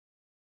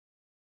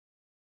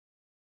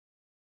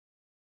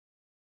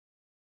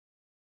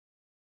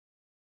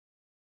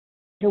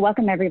So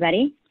welcome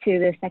everybody to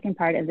the second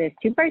part of this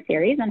two-part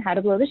series on how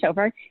to blow the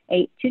shofar,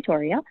 a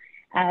tutorial.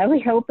 We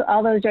hope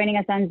all those joining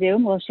us on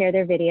Zoom will share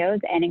their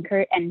videos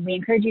and we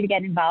encourage you to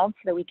get involved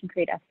so that we can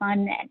create a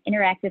fun and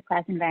interactive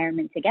class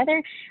environment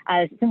together,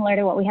 similar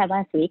to what we had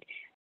last week.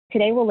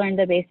 Today we'll learn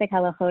the basic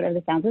halakhot of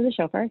the sounds of the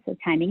shofar, so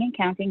timing and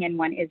counting, and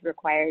when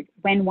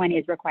one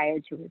is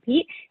required to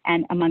repeat,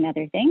 and among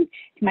other things.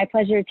 It's my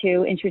pleasure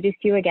to introduce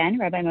to you again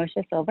Rabbi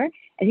Moshe Silver.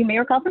 As you may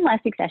recall from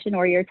last week's session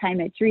or your time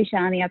at Drisha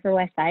on the Upper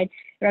West Side,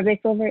 Rabbi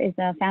Silver is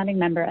a founding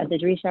member of the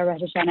Drisha,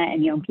 Rosh HaShanah,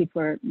 and Yom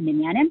Kippur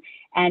Minyanim,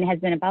 and has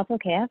been a Baal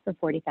Tokea for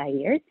 45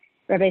 years.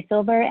 Rabbi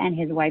Silver and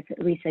his wife,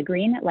 Risa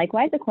Green,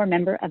 likewise a core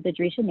member of the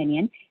Drisha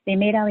Minyan. They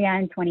made Aliyah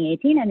in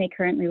 2018, and they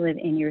currently live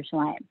in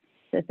Yerushalayim.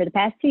 So for the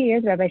past 2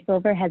 years, Rabbi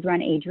Silver has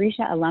run a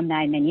Drisha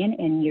alumni minyan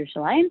in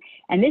Yerushalayim.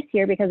 And this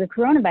year, because of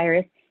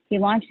coronavirus, he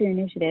launched an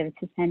initiative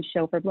to send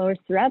shofar blowers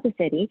throughout the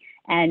city,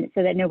 and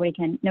so that nobody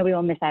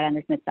will miss out on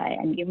this mitzvah.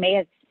 And you may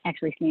have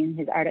actually seen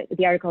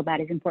the article about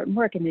his important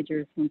work in the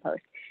Jerusalem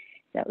Post.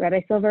 So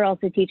Rabbi Silver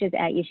also teaches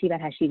at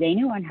Yeshivat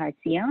Hashivenu on Har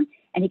Zion,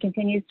 and he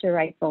continues to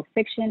write both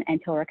fiction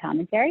and Torah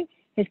commentary.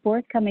 His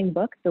forthcoming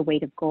book, The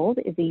Weight of Gold,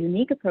 is a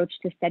unique approach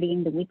to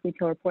studying the weekly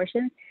Torah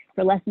portions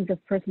for lessons of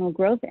personal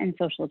growth and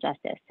social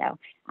justice. So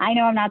I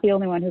know I'm not the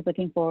only one who's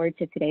looking forward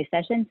to today's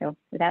session. So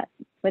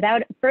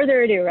without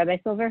further ado, Rabbi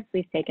Silver,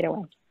 please take it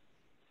away.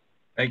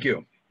 Thank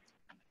you.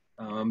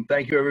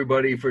 Thank you,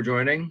 everybody, for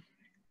joining.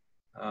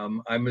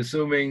 I'm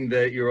assuming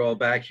that you're all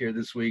back here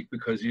this week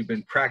because you've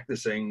been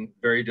practicing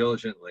very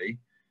diligently.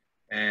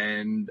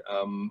 And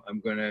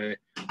I'm gonna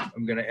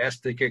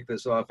ask to kick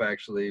this off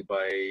actually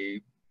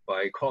by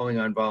calling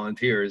on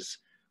volunteers,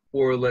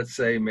 or let's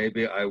say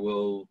maybe I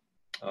will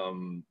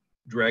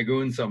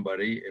dragoon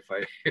somebody if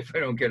I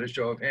don't get a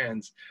show of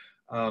hands.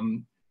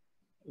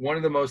 One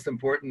of the most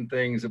important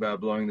things about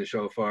blowing the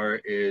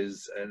shofar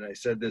is, and I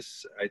said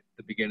this at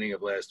the beginning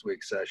of last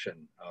week's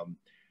session,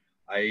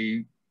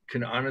 I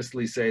can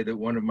honestly say that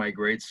one of my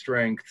great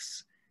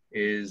strengths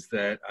is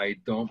that I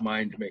don't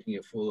mind making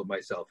a fool of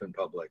myself in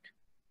public.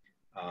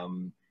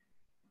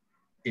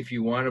 If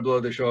you want to blow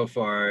the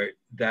shofar,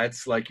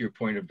 that's like your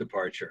point of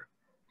departure.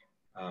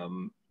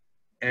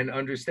 And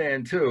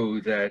understand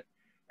too that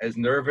as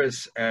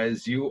nervous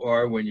as you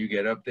are when you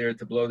get up there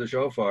to blow the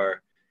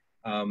shofar,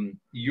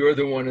 you're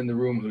the one in the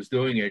room who's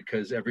doing it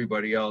because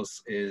everybody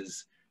else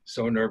is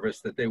so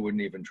nervous that they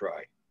wouldn't even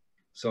try.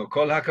 So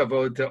kol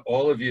hakavod to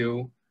all of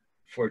you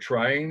for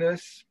trying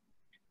this.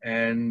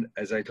 And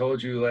as I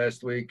told you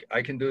last week,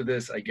 I can do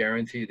this. I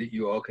guarantee that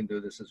you all can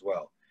do this as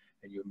well.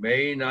 And you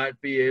may not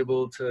be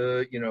able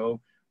to,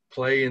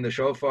 play in the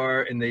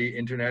shofar, in the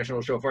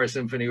International Shofar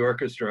Symphony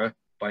Orchestra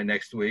by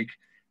next week.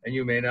 And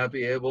you may not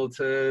be able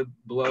to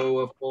blow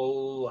a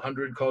full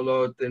 100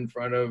 kolot in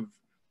front of,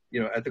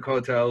 at the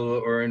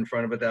kotel or in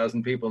front of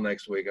 1,000 people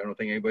next week. I don't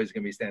think anybody's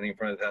going to be standing in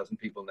front of 1,000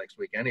 people next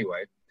week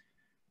anyway.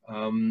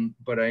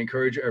 But I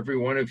encourage every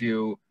one of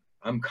you,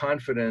 I'm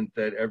confident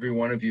that every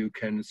one of you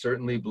can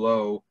certainly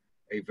blow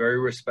a very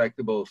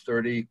respectable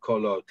 30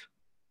 kolot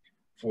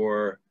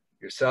for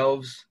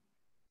yourselves,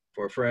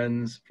 for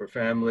friends, for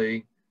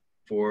family,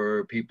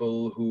 for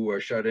people who are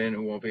shut in,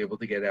 who won't be able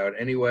to get out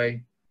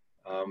anyway.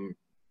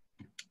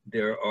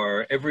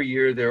 Every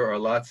year there are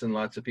lots and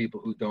lots of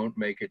people who don't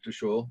make it to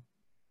shul.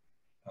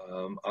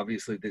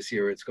 Obviously this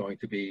year it's going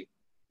to be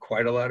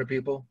quite a lot of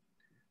people,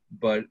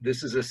 but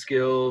this is a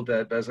skill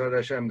that Bezrat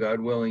Hashem, God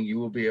willing, you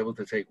will be able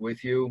to take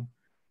with you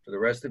for the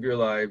rest of your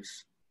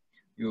lives.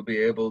 You will be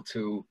able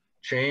to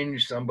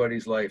change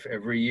somebody's life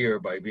every year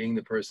by being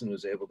the person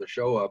who's able to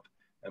show up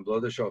and blow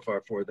the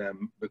shofar for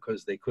them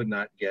because they could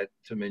not get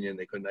to Minyan,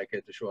 they could not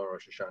get to Shul on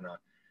Rosh HaShanah.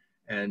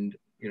 And,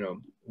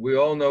 we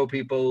all know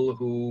people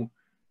who,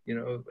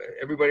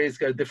 everybody's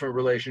got a different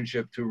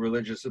relationship to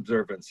religious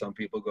observance. Some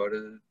people go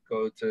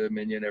to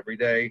Minyan every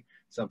day.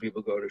 Some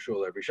people go to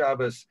Shul every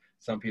Shabbos.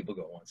 Some people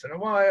go once in a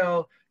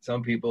while.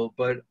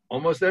 But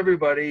almost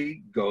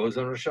everybody goes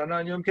on Rosh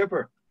HaShanah and Yom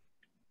Kippur.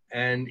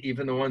 And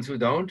even the ones who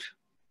don't,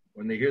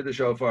 when they hear the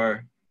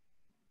shofar,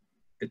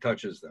 it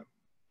touches them.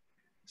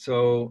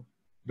 So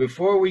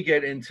before we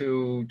get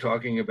into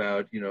talking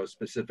about,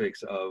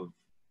 specifics of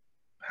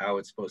how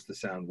it's supposed to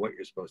sound, what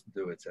you're supposed to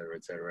do, et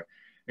cetera,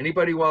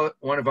 anybody want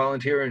to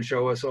volunteer and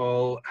show us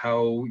all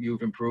how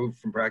you've improved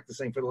from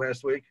practicing for the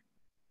last week?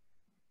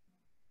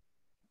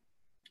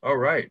 All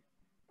right.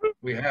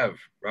 We have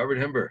Robert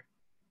Himber.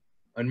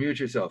 Unmute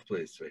yourself,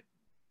 please, sweet.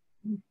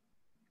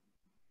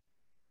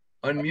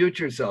 Unmute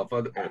yourself.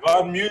 I've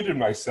unmuted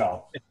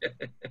myself.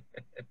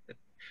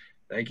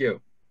 Thank you.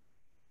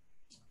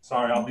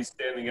 Sorry, I'll be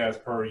standing as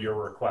per your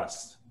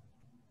request.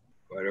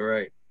 Quite all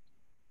right.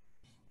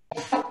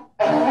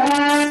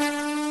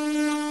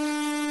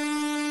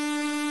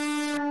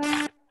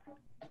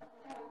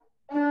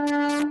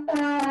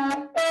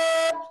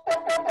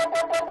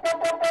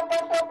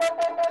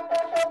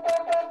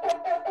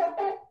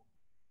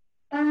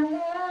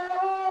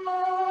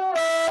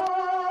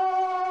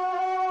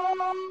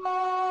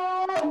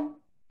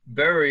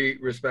 Very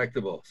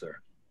respectable, sir.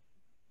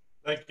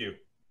 Thank you.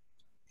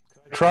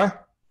 Can I try?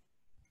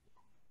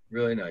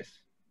 Really nice.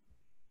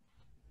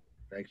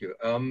 Thank you.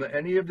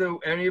 Any of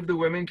the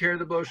women care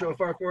to blow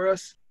shofar for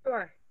us?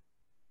 Sure.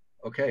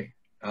 Okay.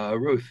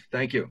 Ruth,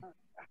 thank you.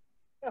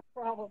 No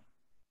problem.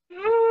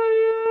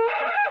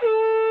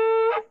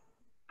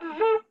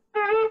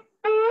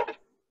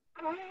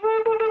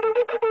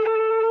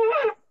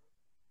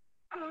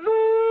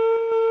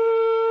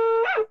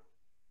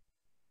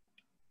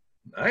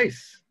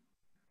 Nice.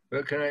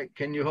 But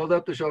can you hold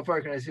up the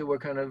shofar? Can I see what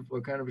kind of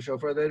a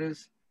shofar that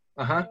is?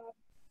 Uh-huh.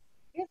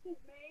 This is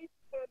made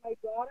by my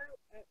daughter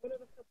at one of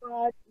the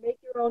Chabad make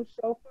your own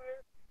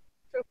shofar.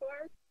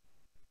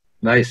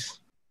 Nice.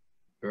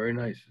 Very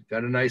nice.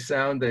 Got a nice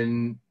sound,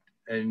 and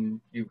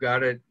you've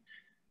got it.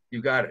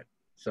 You got it.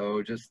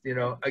 So just, you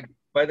know,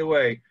 by the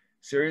way,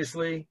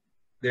 seriously,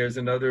 there's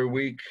another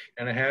week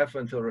and a half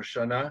until Rosh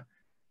HaShanah.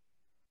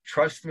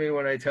 Trust me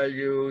when I tell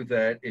you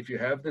that if you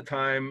have the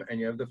time and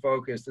you have the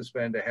focus to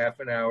spend a half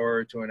an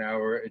hour to an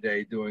hour a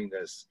day doing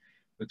this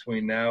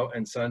between now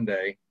and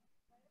Sunday,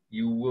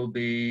 you will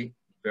be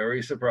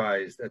very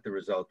surprised at the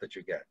result that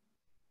you get.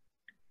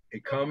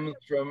 It comes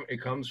from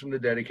the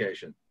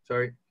dedication.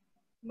 Sorry.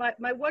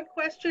 My one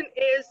question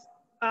is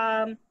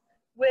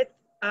with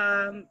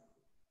Trua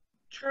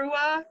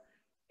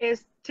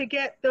is to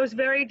get those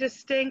very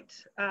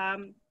distinct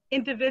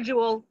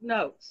individual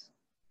notes.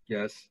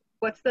 Yes.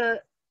 What's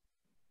the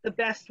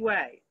best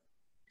way?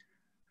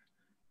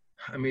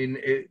 I mean,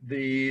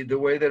 the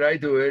way that I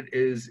do it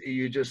is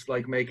you just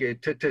like make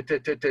it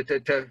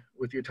t-t-t-t-t-t-t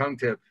with your tongue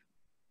tip.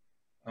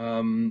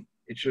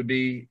 It should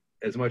be,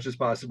 as much as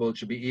possible, it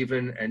should be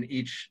even, and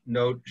each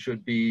note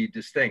should be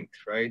distinct,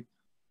 right?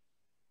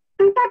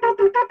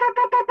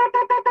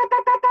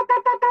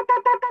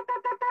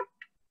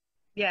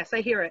 Yes,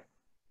 I hear it.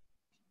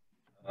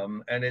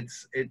 And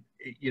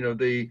you know,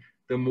 the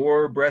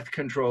more breath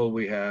control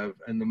we have,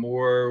 and the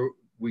more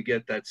we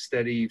get that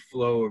steady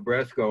flow of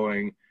breath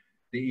going,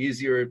 the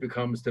easier it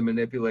becomes to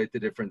manipulate the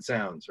different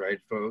sounds, right?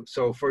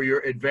 So for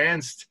your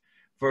advanced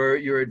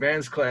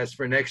class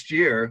for next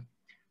year,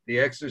 the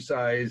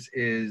exercise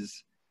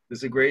is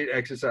a great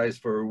exercise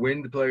for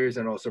wind players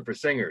and also for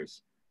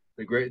singers.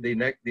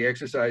 The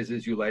exercise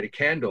is you light a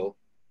candle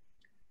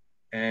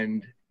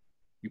and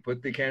you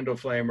put the candle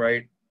flame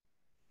right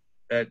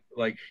at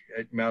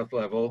mouth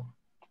level,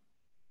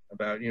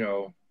 about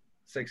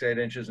 6-8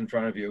 inches in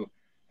front of you,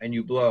 and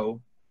you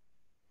blow.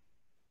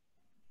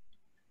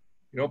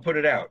 You don't put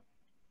it out.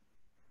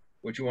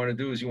 What you want to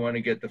do is you want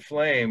to get the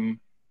flame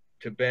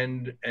to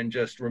bend and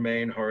just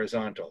remain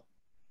horizontal.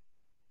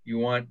 You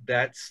want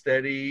that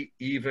steady,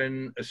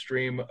 even a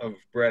stream of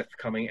breath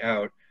coming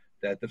out,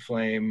 that the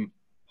flame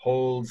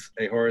holds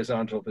a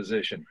horizontal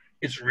position.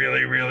 It's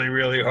really, really,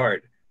 really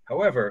hard.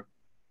 However,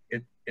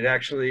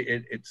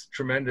 it's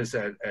tremendous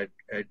at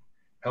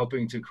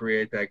helping to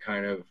create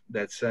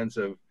that sense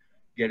of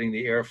getting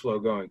the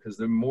airflow going, because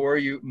the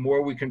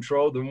more we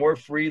control, the more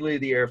freely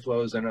the air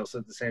flows, and also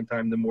at the same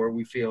time, the more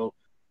we feel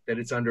that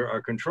it's under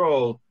our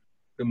control,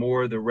 the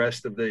more the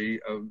rest of the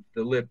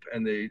lip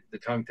and the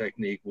tongue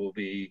technique will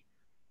be,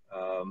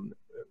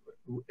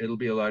 it'll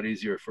be a lot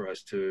easier for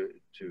us to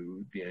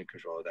be in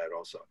control of that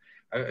also.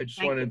 I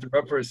just want to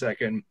interrupt for a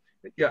second.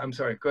 Yeah, I'm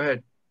sorry, go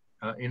ahead,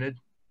 Enid.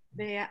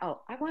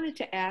 I wanted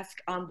to ask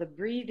on the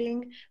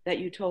breathing that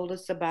you told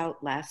us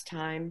about last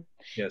time.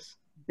 Yes.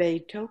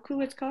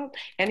 Beitoku it's called.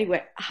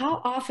 Anyway,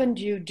 how often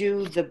do you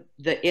do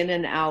the in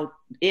and out,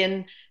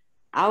 in,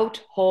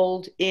 out,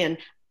 hold, in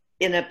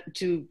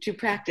to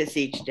practice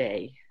each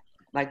day?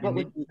 Like what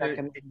would you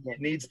recommend?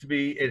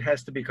 It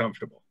has to be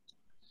comfortable.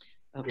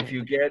 Okay. If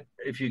you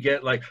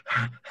get like,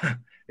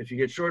 if you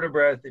get short of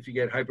breath, if you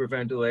get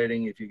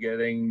hyperventilating, if you're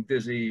getting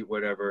dizzy,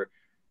 whatever,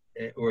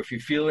 or if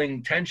you're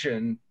feeling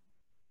tension,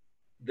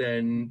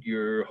 then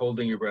you're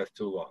holding your breath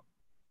too long,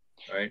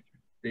 right?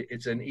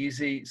 It's an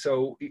easy,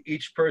 so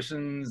each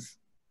person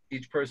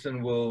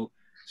will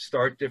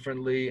start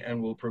differently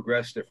and will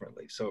progress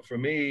differently. So for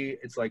me,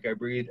 it's like I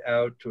breathe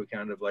out to a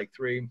count of like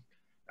 3,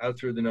 out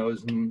through the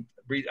nose, and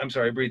breathe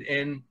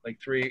in like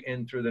 3,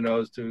 in through the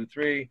nose, 2,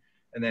 3,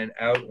 and then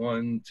out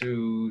 1,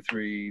 2,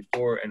 3,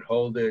 4, and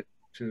hold it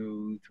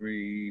 2,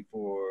 3,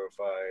 4,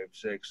 5,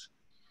 6.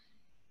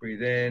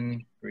 Breathe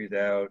in, breathe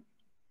out,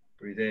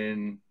 breathe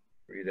in,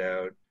 breathe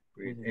out,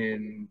 breathe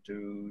in,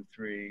 2,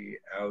 3,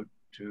 out,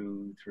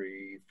 2,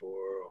 3, 4,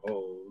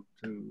 hold,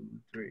 2,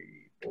 3,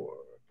 4,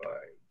 5,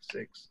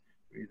 6.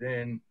 Breathe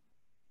in,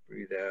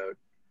 breathe out,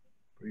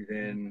 breathe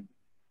in,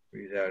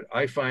 breathe out.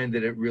 I find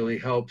that it really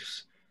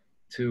helps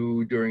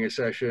during a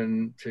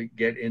session to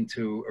get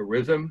into a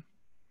rhythm,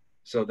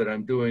 so that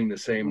I'm doing the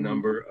same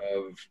number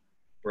of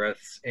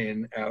breaths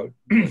in, out,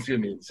 excuse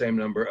me, the same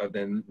number of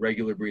then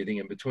regular breathing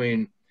in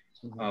between.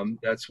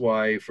 That's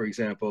why, for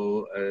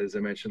example, as I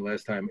mentioned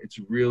last time,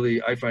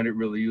 I find it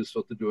really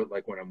useful to do it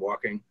like when I'm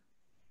walking,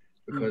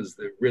 because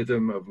the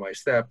rhythm of my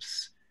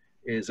steps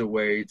is a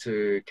way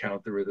to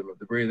count the rhythm of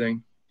the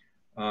breathing.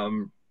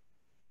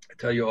 I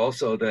tell you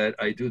also that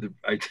I do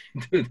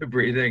the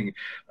breathing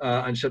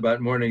on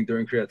Shabbat morning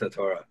during Kriyat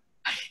Torah.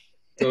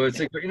 So it's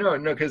a, no,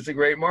 because it's a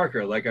great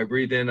marker. Like I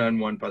breathe in on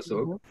one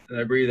pasuk, and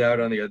I breathe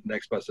out on the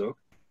next pasuk,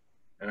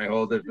 and I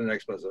hold it for the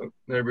next pasuk,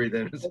 and I breathe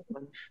in.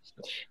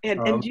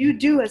 And do you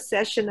do a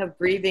session of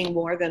breathing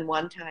more than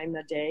one time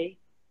a day?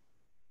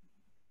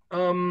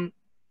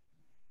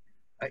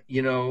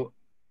 You know,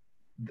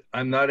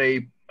 I'm not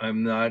a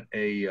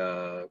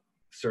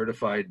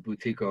certified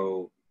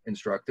Butiko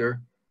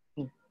instructor,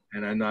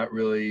 and I'm not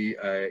really,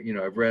 you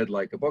know, I've read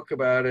like a book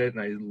about it,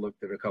 and I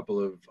looked at a couple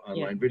of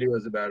online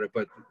videos about it,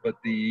 but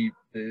the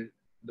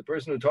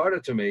person who taught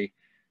it to me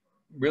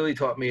really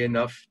taught me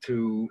enough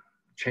to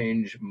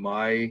change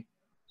my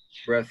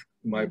breath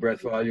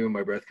volume,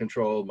 my breath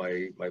control,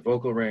 my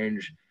vocal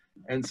range.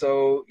 And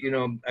so, you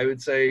know, I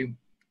would say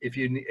if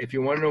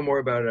you want to know more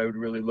about it, I would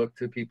really look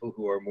to people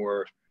who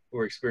are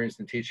experienced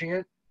in teaching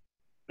it.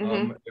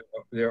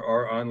 There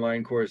are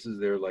online courses.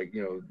 There are, like,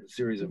 you know, a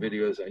series of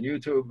videos on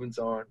YouTube and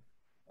so on.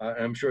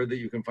 I'm sure that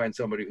you can find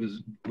somebody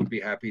would be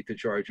happy to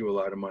charge you a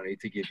lot of money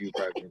to give you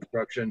private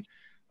instruction.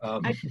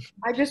 I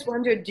just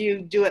wondered, do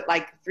you do it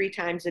like 3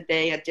 times a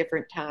day at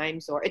different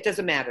times, or it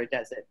doesn't matter,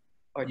 does it?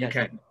 Or you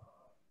can.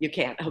 You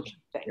can. Okay,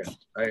 thanks.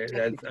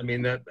 Yeah. I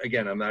mean, that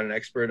again, I'm not an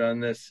expert on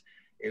this.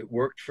 It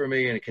worked for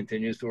me, and it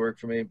continues to work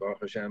for me.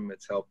 Baruch Hashem,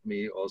 it's helped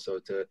me also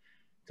to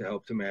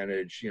help to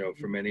manage. You know,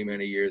 for many,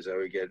 many years, I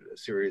would get a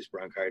serious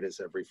bronchitis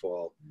every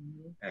fall,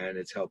 and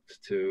it's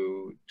helped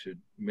to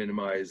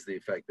minimize the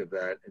effect of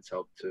that. It's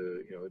helped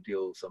to, you know,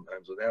 deal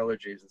sometimes with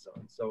allergies and so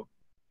on. So.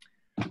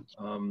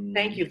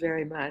 Thank you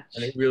very much.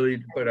 And it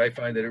really, but I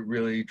find that it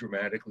really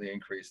dramatically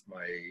increased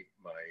my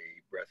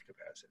breath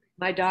capacity.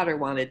 My daughter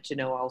wanted to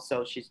know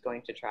also. She's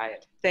going to try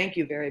it. Thank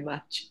you very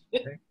much.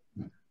 Okay.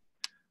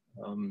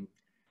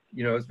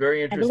 You know, it's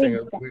very interesting.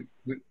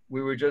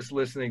 We were just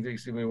listening to,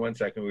 excuse me one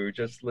second, we were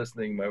just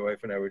listening, my wife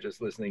and I were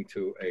just listening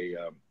to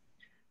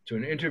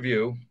an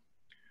interview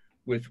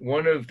with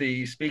one of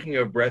the, speaking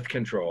of breath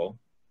control,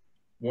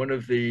 one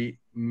of the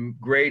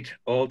great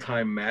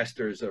all-time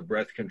masters of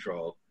breath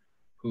control,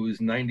 whose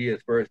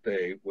 90th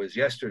birthday was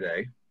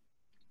yesterday.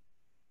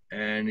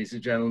 And he's a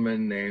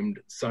gentleman named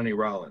Sonny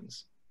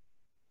Rollins.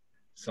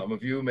 Some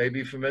of you may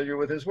be familiar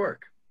with his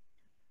work.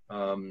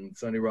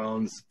 Sonny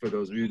Rollins, for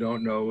those of you who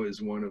don't know, is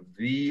one of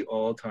the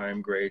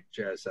all-time great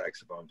jazz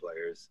saxophone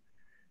players,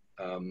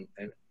 and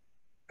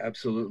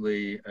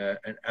absolutely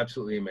an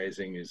absolutely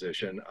amazing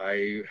musician.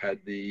 I had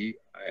the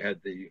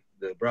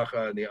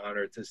bracha and the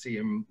honor to see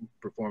him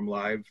perform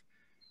live.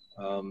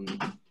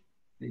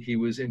 He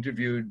was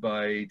interviewed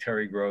by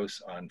Terry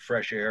Gross on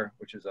Fresh Air,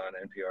 which is on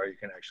NPR. You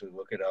can actually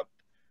look it up.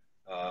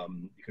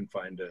 You can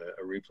find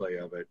a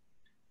replay of it.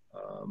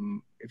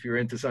 If you're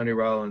into Sonny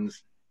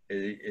Rollins,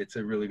 it's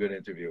a really good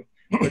interview.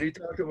 But he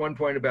talked at one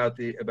point about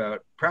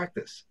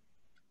practice,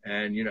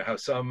 and you know how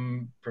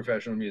some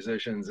professional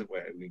musicians,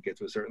 we get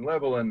to a certain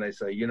level and they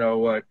say, you know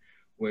what,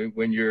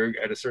 when you're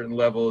at a certain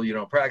level, you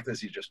don't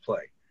practice, you just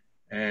play.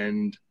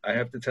 And I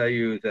have to tell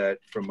you that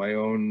from my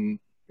own,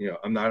 you know,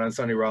 I'm not on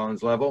Sonny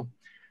Rollins' level,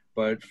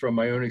 but from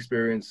my own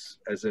experience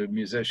as a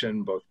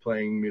musician, both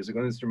playing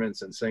musical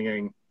instruments and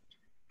singing,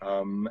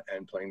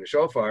 and playing the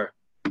shofar,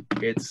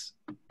 it's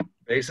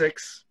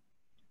basics,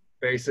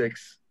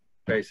 basics,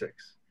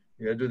 basics.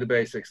 You gotta do the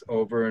basics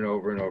over and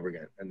over and over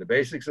again. And the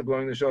basics of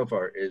blowing the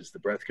shofar is the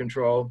breath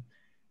control,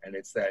 and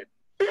it's that.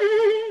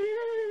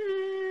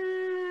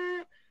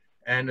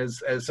 And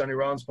as Sonny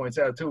Rollins points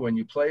out too, when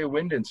you play a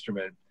wind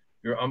instrument,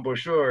 your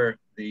embouchure,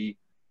 the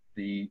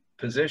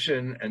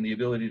position and the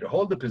ability to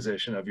hold the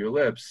position of your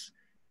lips,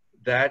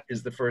 that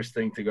is the first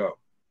thing to go.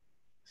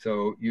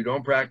 So you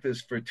don't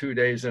practice for 2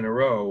 days in a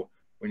row.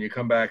 When you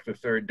come back the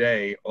third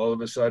day, all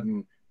of a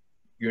sudden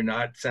you're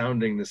not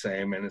sounding the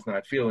same and it's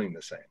not feeling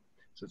the same.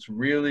 So it's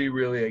really,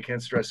 really, I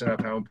can't stress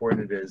enough how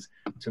important it is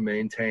to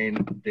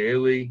maintain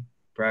daily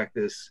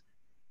practice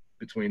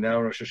between now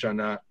and Rosh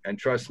HaShanah. And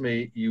trust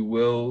me, you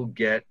will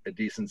get a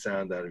decent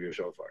sound out of your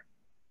shofar.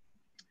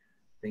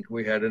 I think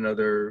we had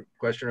another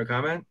question or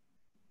comment.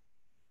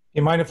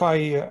 You mind if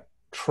I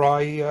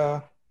try,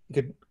 you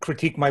could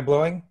critique my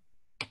blowing?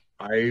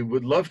 I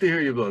would love to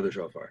hear you blow the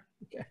shofar.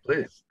 Okay.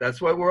 Please.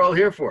 That's what we're all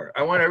here for.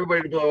 I want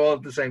everybody to blow all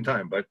at the same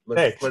time, but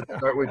let's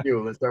start with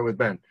you. Let's start with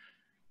Ben.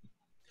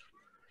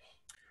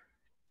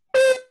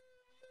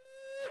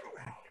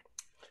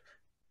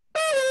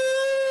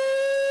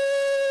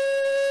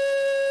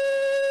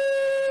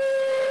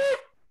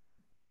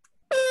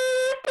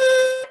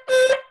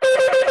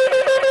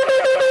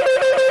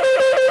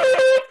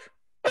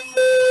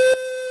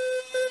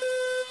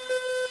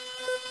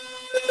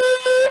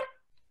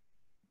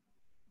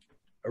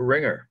 A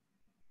ringer.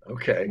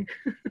 Okay.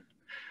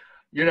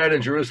 You're not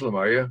in Jerusalem,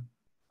 are you?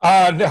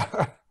 No.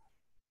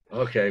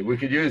 Okay, we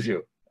could use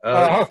you.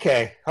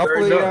 Okay.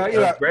 Hopefully,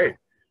 sounds great.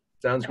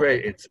 Sounds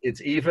great.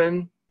 It's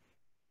even.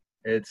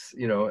 It's,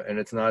 you know, and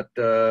it's not,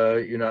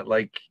 you're not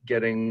like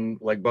getting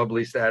like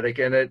bubbly static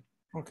in it.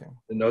 Okay.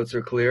 The notes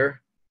are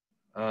clear.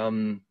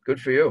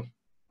 Good for you.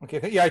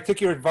 Okay. Yeah, I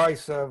took your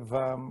advice of,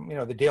 you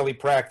know, the daily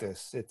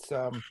practice. It's,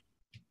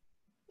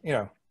 you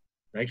know.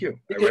 Thank you.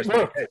 It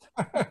worked.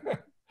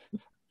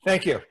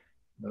 Thank you.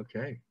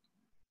 Okay.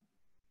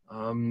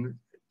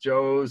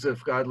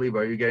 Joseph Gottlieb,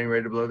 are you getting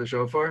ready to blow the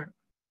shofar?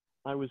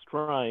 I was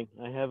trying.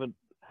 I haven't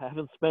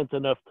spent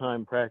enough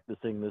time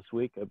practicing this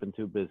week. I've been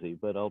too busy,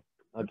 but I'll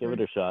give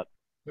it a shot.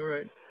 All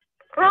right.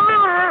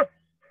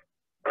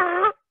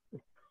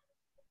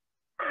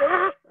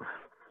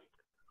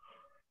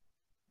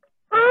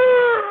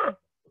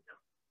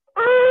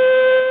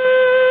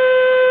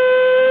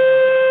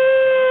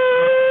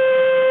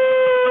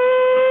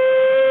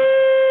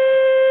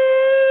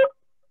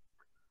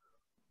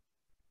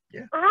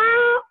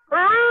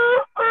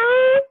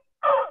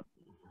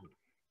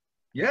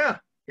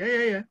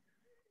 Yeah.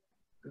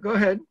 Go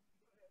ahead.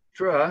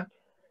 Trua.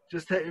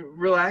 Just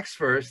relax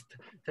first.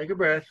 Take a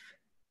breath.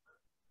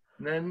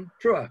 And then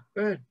Trua.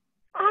 Go ahead.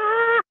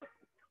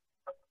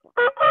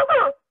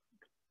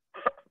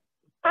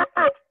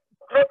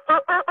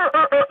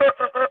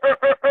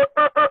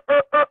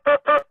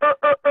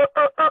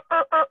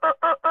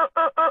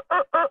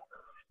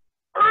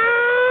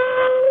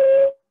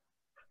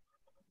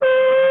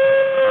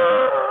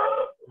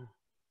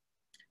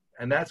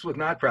 And that's with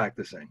not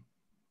practicing.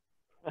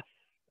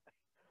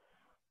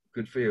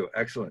 Good for you.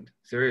 Excellent.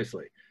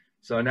 Seriously.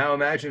 So now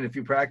imagine if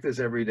you practice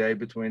every day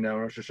between now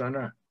and Rosh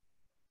HaShanah.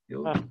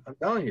 I'm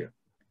telling you.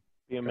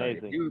 Be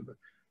amazing.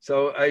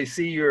 So I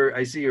see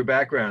your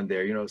background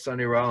there. You know,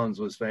 Sonny Rollins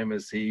was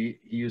famous. He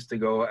used to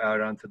go out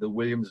onto the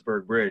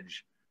Williamsburg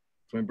Bridge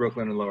between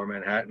Brooklyn and Lower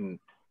Manhattan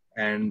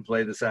and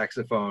play the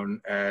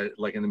saxophone at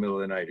like in the middle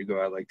of the night. He'd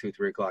go out like 2,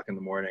 3 o'clock in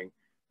the morning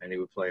and he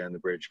would play on the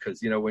bridge.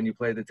 Because, you know, when you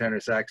play the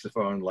tenor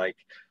saxophone, like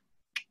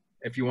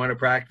if you want to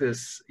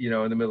practice, you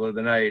know, in the middle of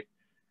the night,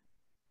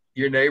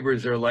 your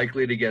neighbors are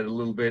likely to get a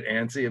little bit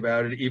antsy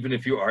about it, even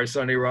if you are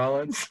Sonny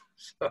Rollins.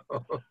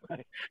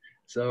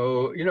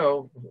 So, you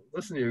know,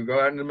 listen, you go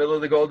out in the middle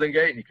of the Golden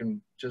Gate and you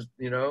can just,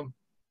 you know,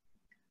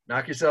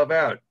 knock yourself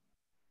out.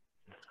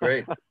 It's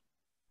great.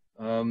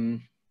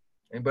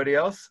 Anybody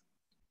else?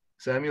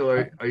 Samuel,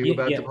 are you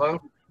about to blow?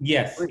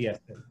 Yes.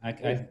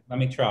 Let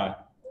me try.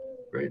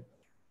 Great.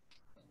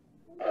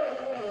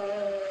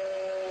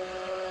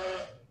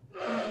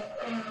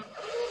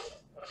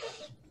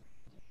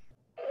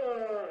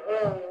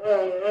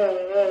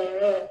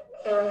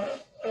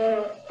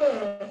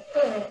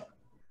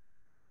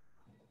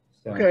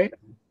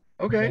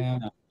 Okay.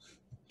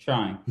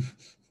 Trying.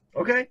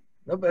 Okay.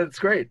 No, but it's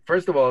great.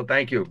 First of all,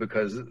 thank you,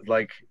 because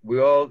like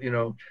we all, you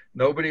know,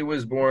 nobody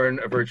was born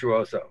a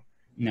virtuoso.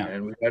 No.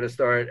 And we got to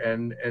start,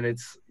 and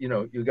it's, you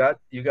know, you got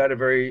a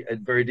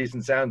very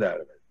decent sound out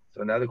of it.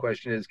 So now the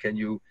question is, can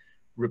you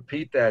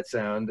repeat that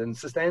sound and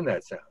sustain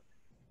that sound?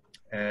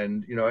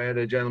 And, you know, I had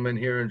a gentleman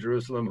here in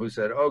Jerusalem who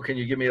said, oh, can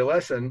you give me a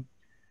lesson?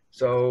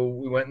 So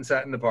we went and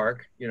sat in the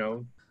park, you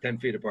know, 10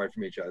 feet apart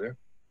from each other.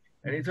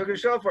 And he took a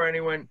shofar and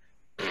he went,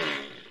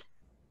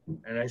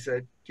 and I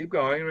said, keep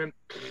going.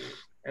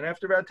 And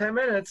after about 10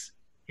 minutes,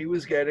 he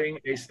was getting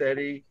a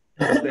steady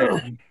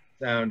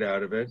sound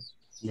out of it.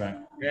 Right.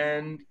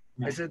 And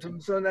I said to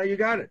him, so now you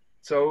got it.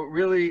 So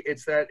really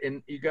it's that,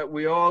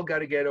 we all got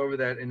to get over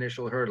that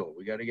initial hurdle.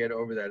 We got to get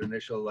over that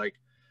initial, like,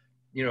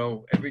 you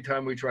know, every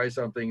time we try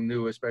something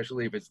new,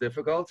 especially if it's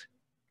difficult,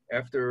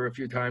 after a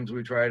few times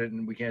we tried it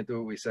and we can't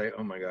do it, we say,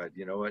 oh my God,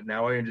 you know what?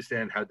 Now I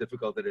understand how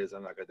difficult it is.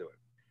 I'm not going to do it.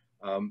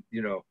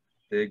 You know,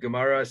 the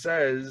Gemara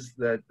says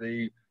that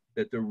the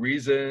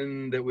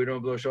reason that we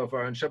don't blow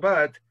shofar on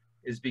Shabbat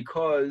is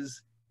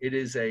because it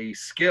is a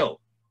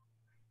skill.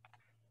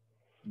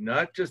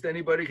 Not just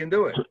anybody can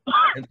do it.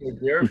 And so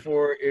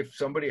therefore, if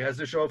somebody has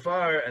a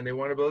shofar and they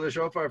want to blow the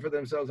shofar for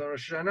themselves on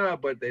Rosh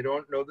HaShanah, but they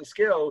don't know the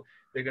skill,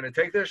 they're going to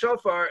take their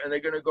shofar and they're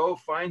going to go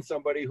find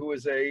somebody who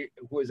is an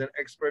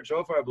expert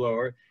shofar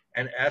blower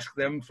and ask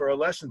them for a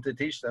lesson to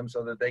teach them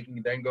so that they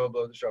can then go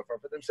blow the shofar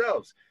for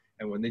themselves.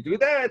 And when they do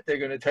that, they're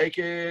going to take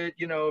it,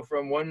 you know,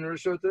 from one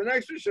reshut to the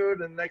next reshut,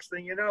 and the next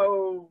thing you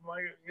know,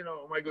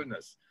 my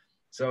goodness.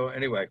 So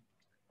anyway,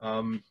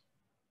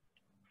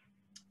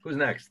 who's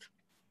next?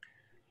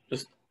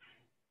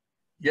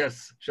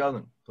 Yes,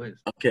 Sheldon, please.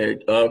 Okay,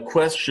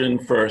 question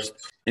first.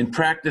 In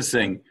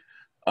practicing,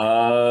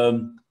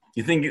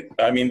 you think,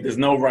 I mean, there's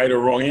no right or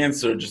wrong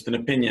answer, just an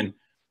opinion.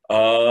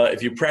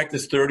 If you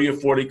practice 30 or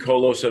 40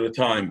 kolos at a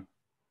time,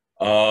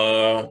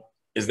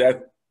 is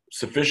that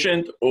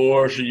sufficient,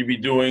 or should you be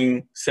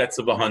doing sets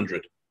of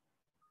 100?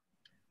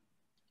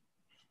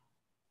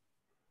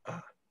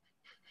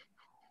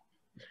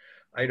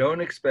 I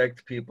don't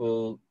expect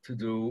people to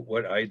do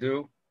what I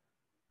do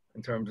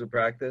in terms of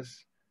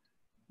practice.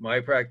 My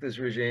practice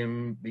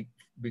regime,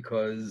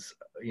 because,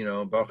 you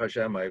know, Baruch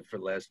Hashem, for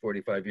the last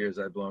 45 years,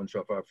 I've blown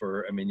shofar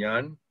for a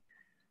minyan.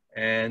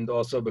 And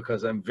also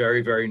because I'm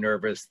very, very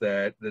nervous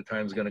that the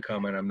time's going to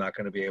come and I'm not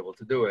going to be able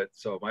to do it.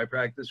 So my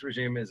practice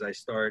regime is I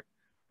start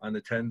on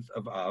the 10th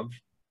of Av.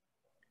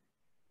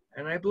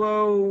 And I blow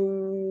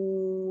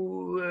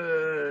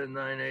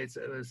 9, 8,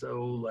 7,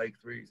 so like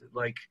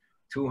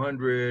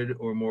 200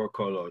 or more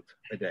kolot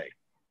a day,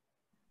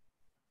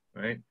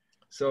 right?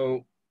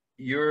 So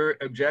your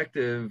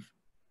objective,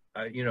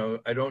 you know,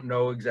 I don't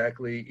know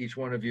exactly each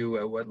one of you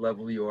at what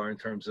level you are in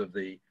terms of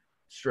the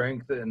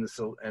strength and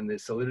the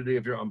solidity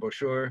of your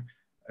embouchure,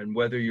 and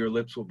whether your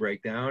lips will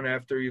break down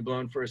after you've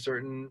blown for a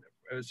certain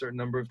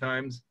number of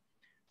times.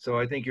 So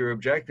I think your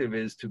objective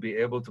is to be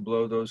able to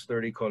blow those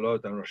 30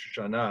 kolot on Rosh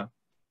Hashanah.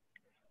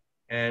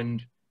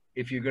 And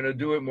if you're going to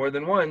do it more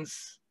than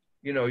once,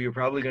 you know, you're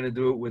probably going to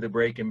do it with a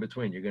break in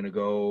between. You're going to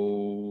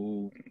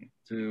go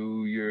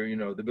to your, you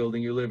know, the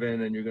building you live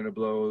in, and you're going to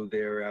blow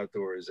there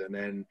outdoors, and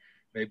then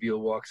maybe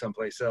you'll walk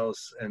someplace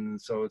else,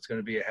 and so it's going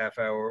to be a half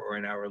hour or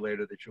an hour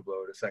later that you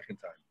blow it a second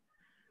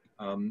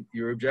time.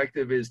 Your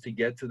objective is to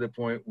get to the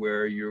point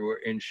where you're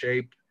in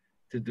shape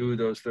to do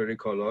those 30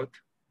 kolot,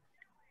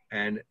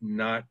 and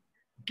not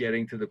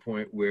getting to the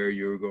point where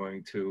you're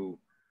going to,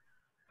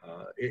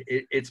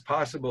 it's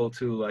possible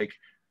to, like,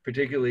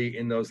 particularly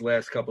in those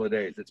last couple of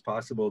days, it's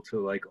possible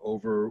to like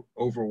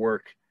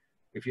overwork.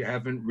 If you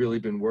haven't really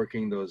been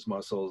working those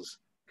muscles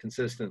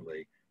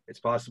consistently, it's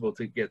possible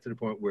to get to the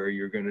point where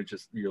you're going to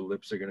just, your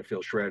lips are going to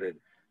feel shredded,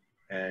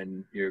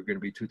 and you're going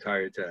to be too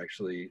tired to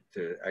actually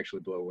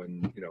blow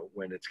when, you know,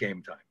 when it's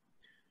game time.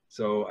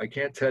 So I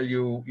can't tell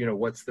you, you know,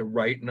 what's the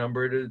right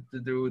number to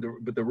do,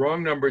 but the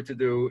wrong number to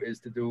do is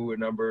to do a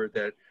number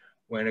that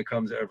when it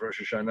comes to Rosh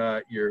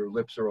Hashanah, your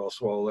lips are all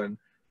swollen,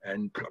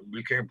 and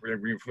you can't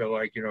really feel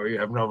like, you know, you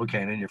have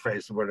Novocaine in your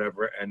face or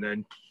whatever, and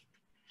then,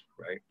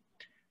 right?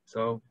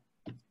 So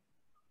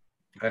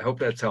I hope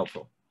that's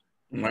helpful.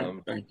 Right,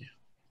 thank you.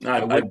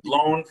 I've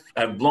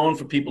blown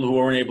for people who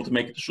weren't able to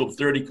make it to shul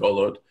 30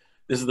 kolot.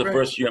 This is the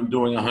first year I'm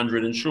doing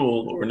 100 in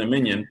shul, or in a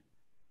minyan,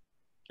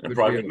 in a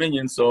private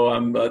minyan, so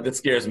that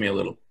scares me a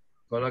little.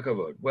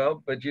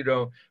 Well, but you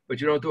don't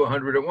do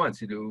 100 at once.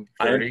 You do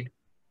 30.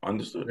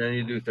 Understood. Then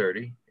you do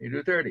 30. You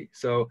do 30.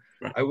 So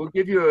right. I will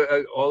give you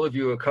all of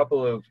you a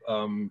couple of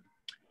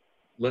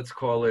let's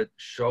call it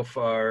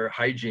shofar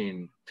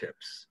hygiene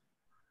tips.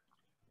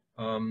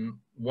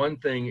 One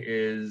thing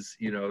is,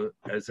 you know,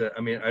 I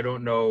mean, I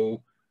don't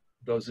know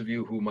those of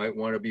you who might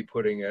want to be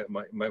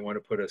might want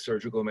to put a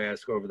surgical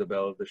mask over the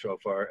bell of the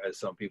shofar, as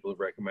some people have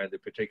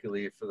recommended,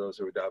 particularly for those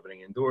who are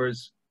davening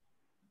indoors.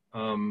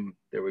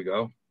 There we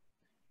go.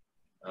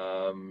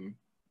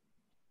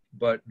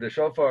 But the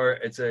shofar,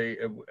 it's I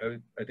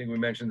think we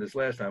mentioned this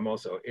last time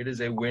also, it is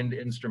a wind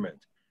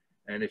instrument.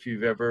 And if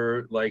you've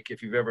ever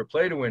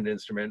played a wind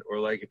instrument, or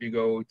like if you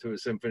go to a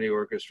symphony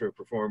orchestra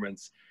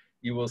performance,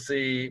 you will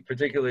see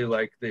particularly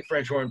like the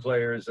French horn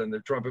players and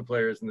the trumpet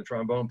players and the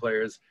trombone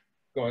players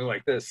going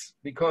like this,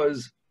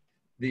 because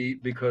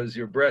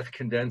your breath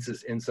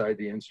condenses inside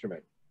the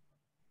instrument.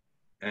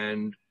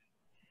 And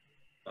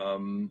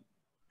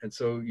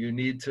so you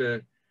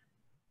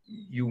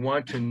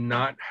want to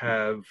not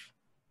have,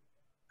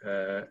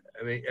 I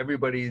mean,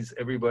 everybody's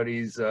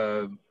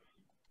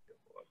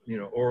you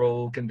know,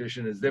 oral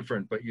condition is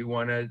different, but you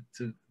want to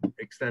the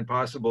extent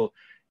possible,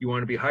 you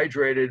want to be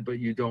hydrated, but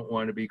you don't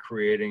want to be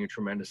creating a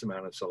tremendous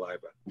amount of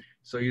saliva.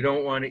 So you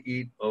don't want to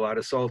eat a lot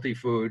of salty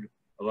food,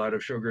 a lot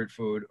of sugared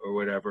food, or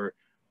whatever,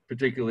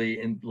 particularly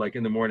in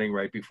the morning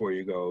right before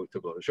you go to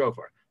blow the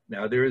shofar.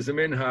 Now there is a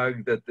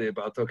minhag that the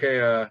Baal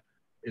Tokea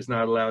is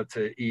not allowed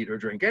to eat or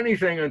drink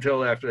anything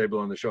until after they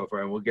blow in the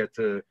shofar, and we'll get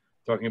to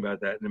talking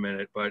about that in a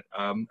minute. But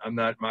I'm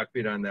not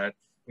makpid on that.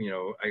 You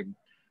know,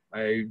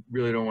 I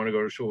really don't want to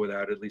go to shul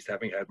without at least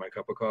having had my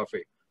cup of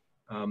coffee.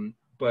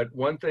 But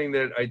one thing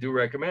that I do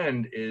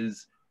recommend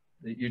is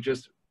that you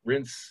just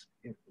rinse,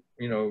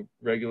 you know,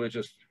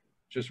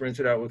 just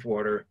rinse it out with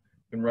water,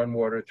 and run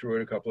water through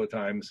it a couple of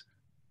times,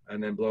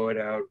 and then blow it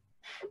out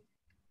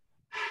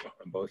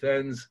on both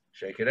ends,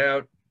 shake it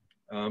out.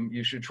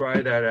 You should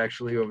try that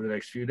actually over the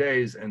next few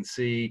days and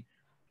see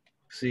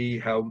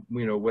how,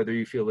 you know, whether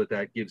you feel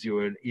that gives you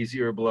an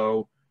easier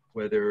blow,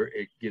 whether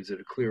it gives it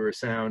a clearer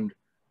sound.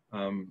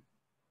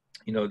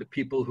 You know, the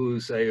people who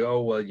say,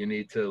 oh, well, you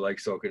need to like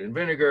soak it in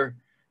vinegar,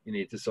 you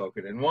need to soak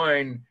it in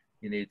wine,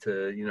 you need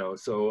to, you know,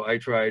 so I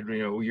tried,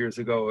 you know, years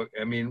ago.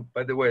 I mean,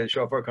 by the way, the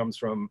shofar comes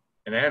from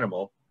an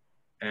animal,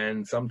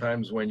 and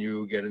sometimes when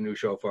you get a new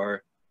shofar,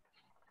 it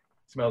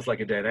smells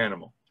like a dead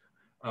animal.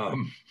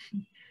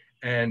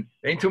 And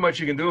ain't too much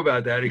you can do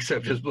about that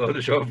except just blow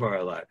the shofar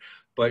a lot.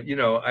 But, you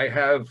know, I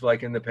have,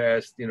 like in the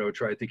past, you know,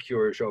 tried to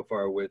cure a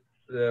shofar with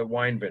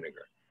wine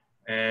vinegar.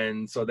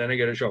 And so then I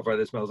get a shofar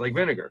that smells like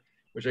vinegar,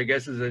 which I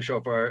guess is a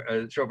shofar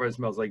that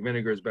smells like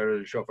vinegar is better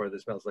than a shofar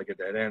that smells like a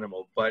dead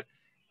animal. But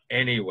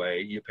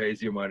anyway, you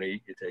pays your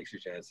money, you takes your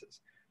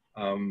chances.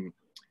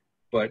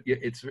 But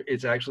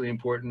it's actually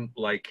important,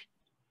 like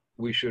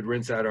we should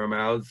rinse out our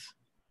mouths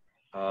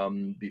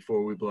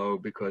before we blow,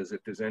 because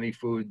if there's any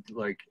food,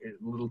 like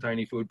little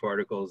tiny food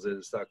particles that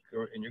are stuck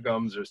in your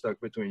gums or stuck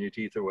between your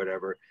teeth or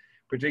whatever,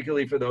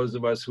 particularly for those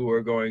of us who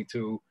are going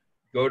to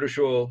go to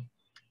shul,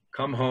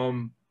 come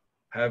home,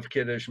 have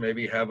kiddush,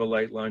 maybe have a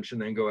light lunch,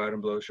 and then go out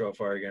and blow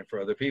shofar again for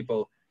other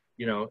people,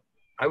 you know,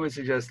 I would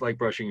suggest like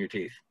brushing your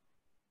teeth.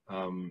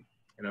 And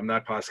I'm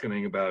not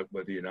poskening about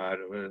whether you're not,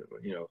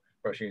 you know,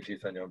 brushing your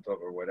teeth on Yom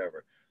Tov or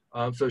whatever.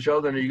 So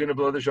Sheldon, are you going to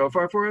blow the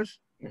shofar for us?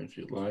 If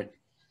you'd like.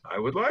 I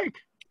would like.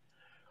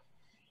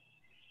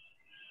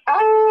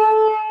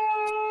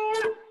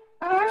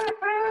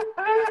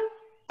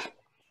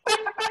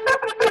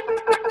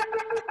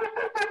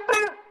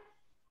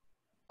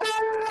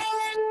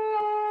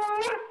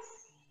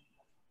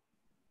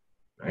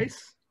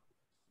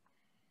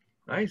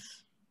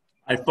 Nice.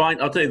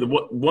 I'll tell you,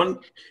 one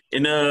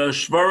in a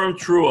Shvarim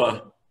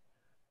Trua,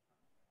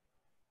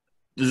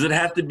 does it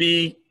have to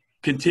be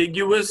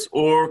contiguous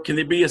or can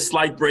there be a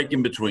slight break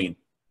in between?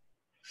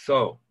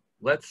 So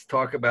let's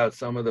talk about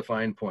some of the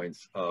fine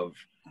points of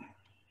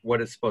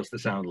what it's supposed to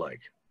sound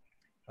like.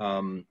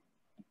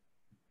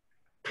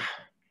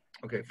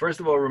 Okay, first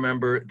of all,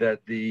 remember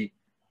that the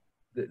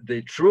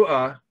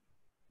Trua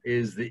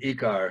is the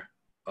Ikar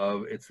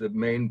it's the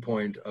main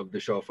point of the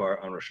shofar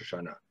on Rosh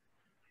HaShanah,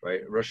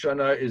 right? Rosh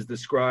HaShanah is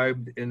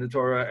described in the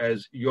Torah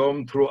as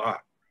Yom Trua.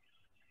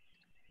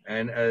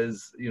 And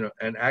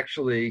and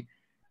actually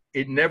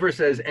it never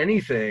says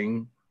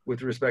anything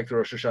with respect to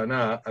Rosh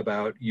Hashanah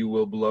about you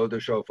will blow the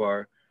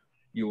shofar,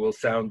 you will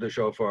sound the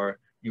shofar,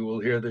 you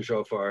will hear the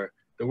shofar.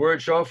 The word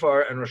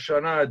shofar and Rosh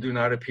Hashanah do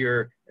not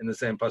appear in the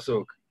same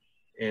pasuk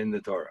in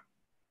the Torah,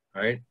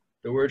 right?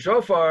 The word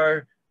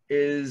shofar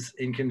is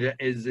in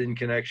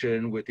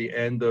connection with the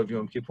end of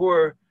Yom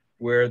Kippur,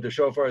 where the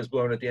shofar is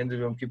blown at the end of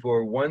Yom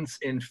Kippur once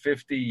in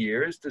 50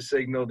 years to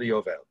signal the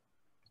Yovel.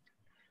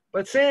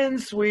 But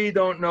since we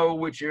don't know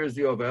which year is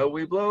the Yovel,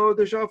 we blow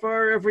the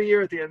shofar every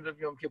year at the end of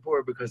Yom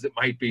Kippur because it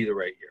might be the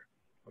right year,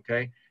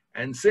 okay?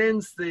 And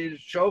since the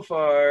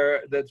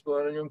shofar that's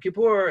blown on Yom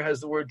Kippur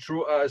has the word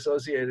Tru'ah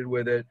associated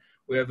with it,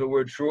 we have the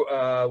word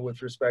Tru'ah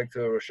with respect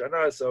to Rosh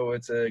Hashanah, so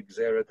it's a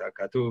Gzeret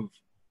HaKatuv.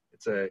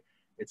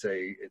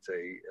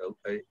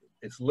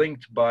 It's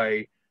linked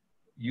by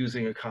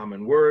using a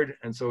common word,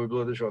 and so we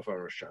blow the shofar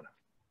on Rosh Hashanah,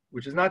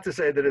 which is not to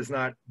say that it's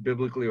not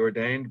biblically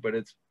ordained, but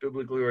it's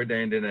biblically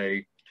ordained in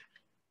a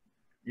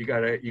you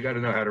gotta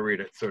know how to read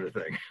it sort of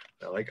thing.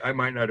 Like I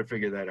might not have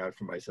figured that out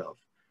for myself.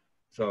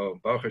 So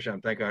Baruch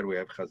Hashem, thank God we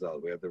have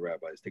Chazal, we have the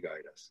rabbis to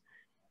guide us.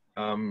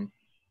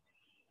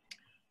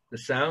 The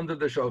sound of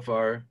the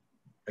shofar,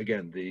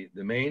 again, the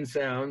main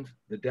sound,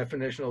 the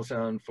definitional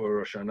sound for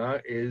Rosh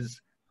Hashanah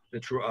is the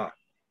Tru'ah.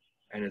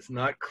 And it's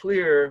not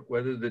clear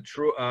whether the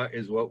Tru'ah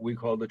is what we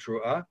call the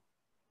Tru'ah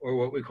or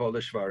what we call the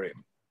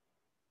Shvarim.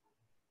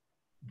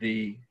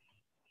 The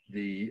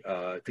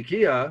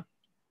Tekiah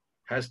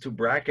has to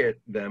bracket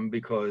them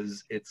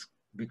because it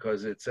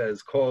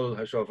says Kol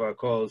HaShofar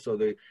Kol, so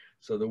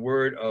the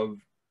word of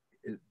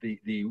the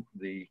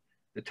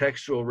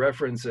textual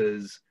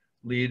references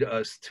lead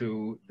us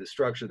to the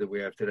structure that we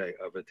have today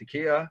of a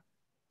Tekiah,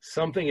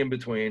 something in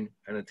between,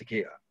 and a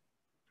Tekiah.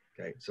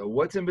 Okay, so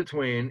what's in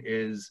between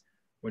is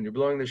when you're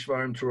blowing the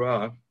Shvarim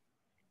Tru'ah,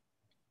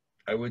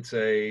 I would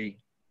say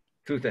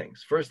two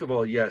things. First of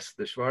all, yes,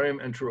 the Shvarim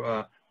and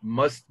Tru'ah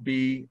must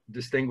be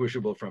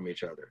distinguishable from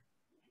each other.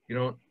 You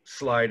don't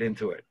slide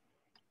into it,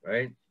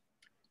 right?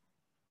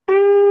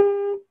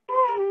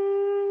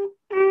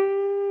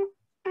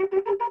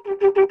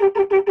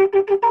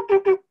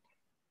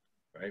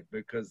 Right,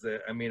 because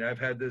I've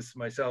had this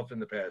myself in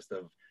the past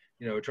of,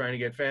 trying to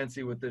get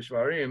fancy with the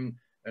Shvarim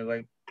and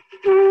like,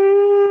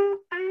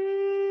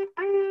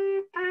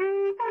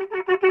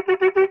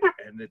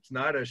 and it's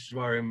not a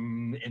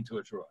Shvarim into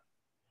a Tru'ah,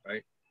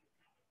 right?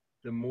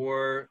 The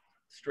more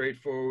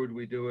straightforward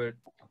we do it,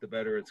 the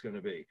better it's going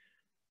to be.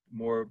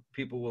 More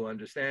people will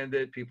understand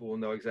it. People will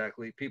know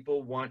exactly.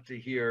 People want to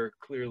hear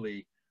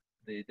clearly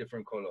the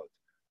different kolot.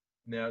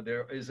 Now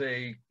there is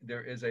a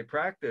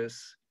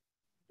practice.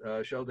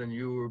 Sheldon,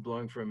 you were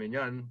blowing for a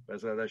minyan,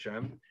 Bezrat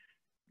Hashem.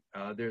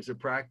 There's a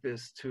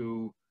practice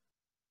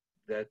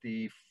that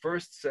the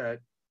first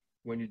set,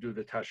 when you do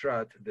the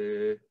tashrat,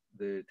 the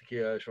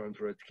tekiah, shvarim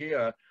through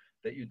tekiah,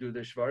 that you do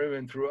the shvarim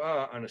and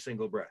tru'ah on a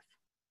single breath.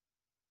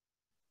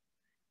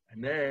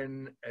 And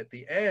then at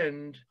the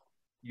end,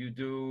 you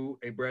do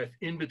a breath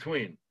in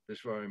between the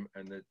shvarim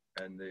and the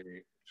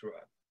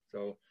tru'ah.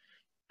 So.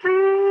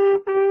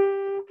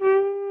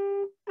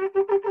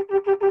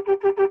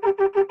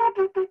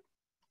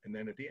 And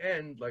then at the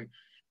end, like.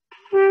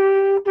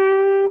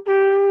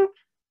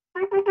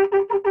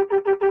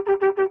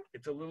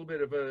 It's a little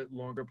bit of a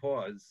longer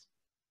pause,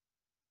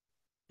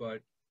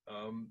 but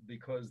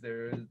because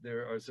there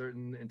are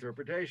certain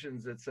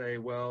interpretations that say,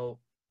 well,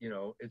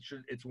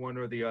 it's one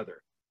or the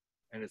other,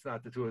 and it's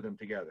not the two of them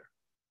together.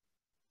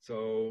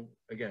 So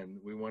again,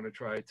 we want to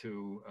try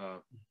to.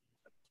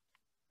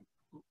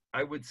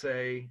 I would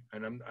say,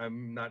 and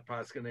I'm not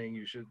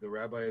paskening. The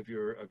rabbi of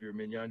your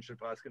minyan should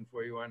pasken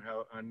for you on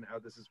how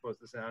this is supposed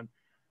to sound.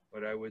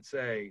 But I would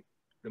say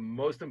the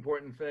most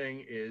important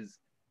thing is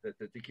that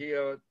the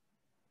tekiah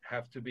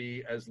have to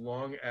be as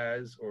long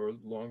as or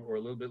a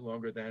little bit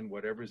longer than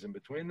whatever's in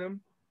between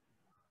them,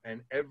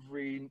 and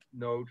every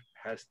note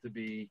has to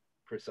be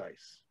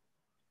precise.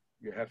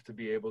 You have to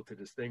be able to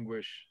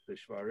distinguish the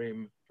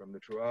shvarim from the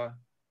tru'ah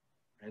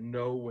and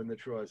know when the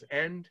tru'ahs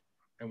end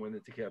and when the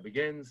tekiah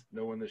begins,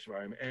 know when the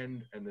shvarim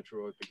end and the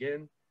tru'ah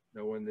begin,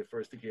 know when the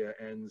first tekiah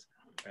ends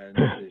and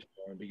the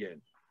shvarim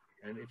begin.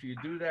 And if you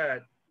do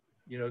that,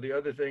 the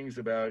other things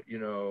about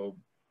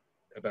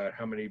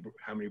how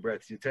many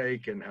breaths you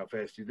take and how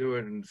fast you do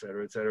it, and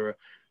et cetera.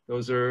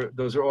 Those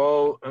are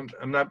all.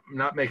 I'm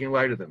not making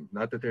light of them.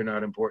 Not that they're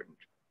not important,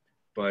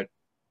 but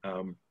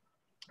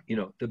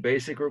the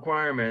basic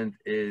requirement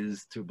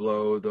is to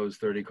blow those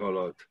 30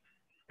 kolot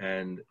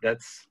And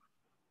that's,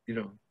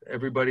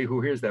 everybody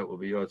who hears that will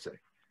be Yotze.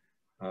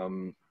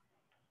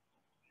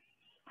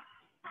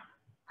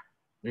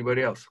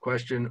 Anybody else?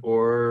 Question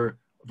or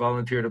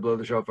volunteer to blow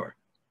the shofar?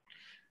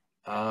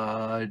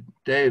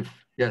 Dave,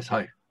 yes,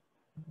 hi.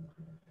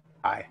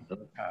 Hi. Can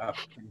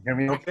you hear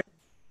me okay?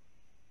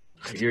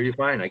 I hear you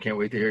fine. I can't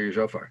wait to hear your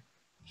shofar.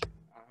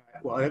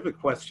 Well, I have a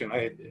question.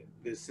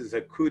 This is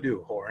a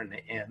kudu horn,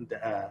 and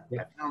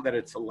I found that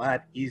it's a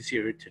lot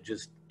easier to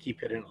just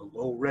keep it in a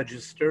low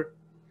register.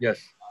 Yes.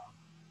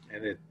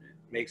 And it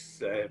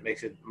makes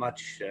it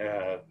much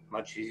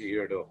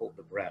easier to hold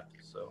the breath.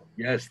 So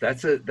yes,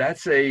 that's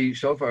a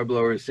shofar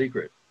blower's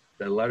secret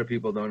that a lot of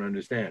people don't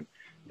understand.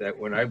 That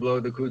when I blow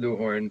the kudu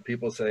horn,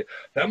 people say,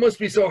 that must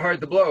be so hard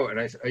to blow. And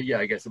I say, yeah,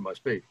 I guess it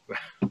must be.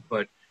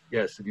 But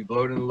yes, if you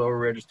blow it in the lower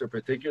register,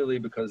 particularly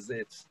because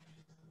it's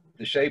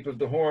the shape of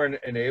the horn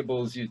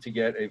enables you to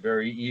get a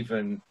very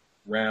even,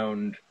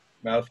 round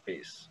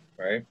mouthpiece,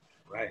 right?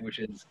 Right. Which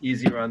is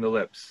easier on the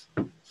lips.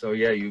 So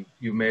yeah,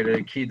 you made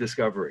a key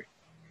discovery.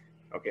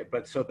 Okay,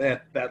 but so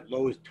that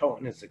low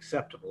tone is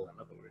acceptable, in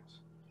other words.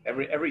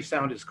 Every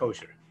sound is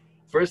kosher.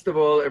 First of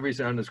all, every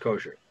sound is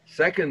kosher.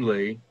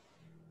 Secondly,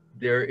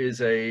 there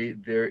is a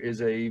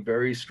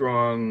very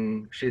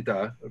strong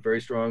shita, a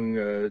very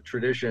strong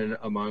tradition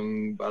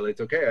among Balei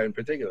Tokea, in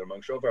particular,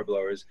 among shofar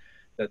blowers,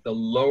 that the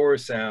lower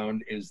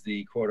sound is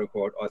the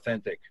quote-unquote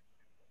authentic.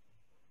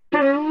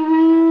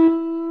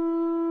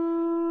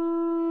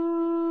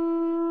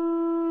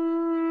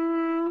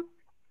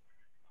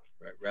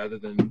 Right, rather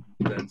than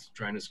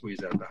trying to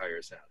squeeze out the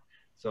higher sound.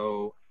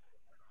 So,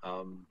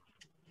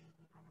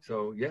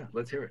 so yeah,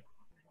 let's hear it.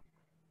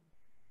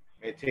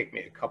 It may take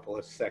me a couple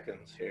of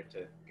seconds here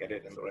to get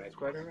it in the right. That's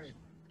quite all right.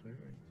 Quite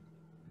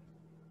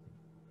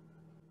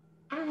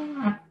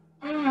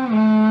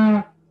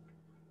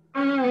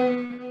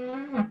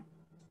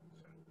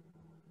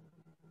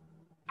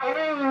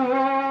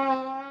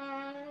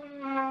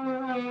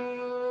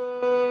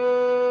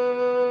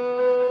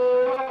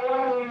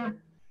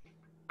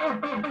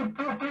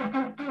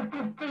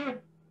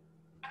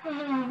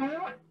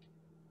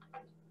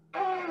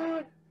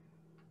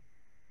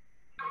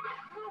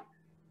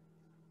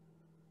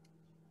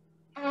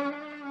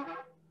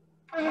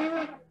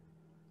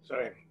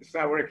Sorry, it's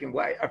not working.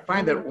 Well, I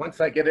find that once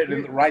I get it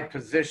in the right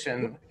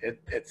position,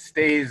 it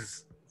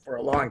stays for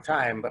a long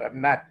time, but I'm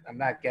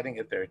not getting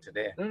it there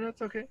today. No,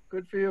 that's okay.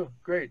 Good for you.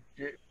 Great.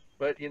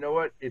 But you know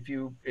what? If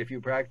you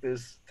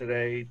practice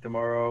today,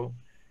 tomorrow,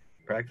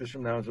 practice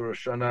from now until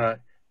Rosh HaShanah,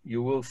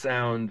 you will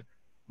sound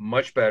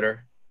much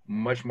better,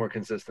 much more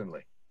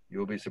consistently. You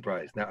will be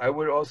surprised. Now, I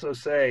would also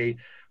say,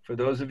 for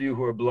those of you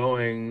who are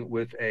blowing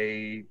with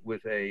a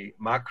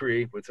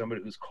makri, with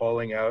somebody who's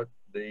calling out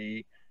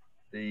the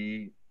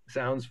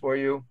sounds for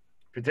you,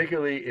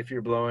 particularly if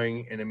you're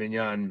blowing in a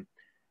minyan,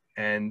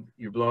 and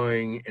you're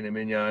blowing in a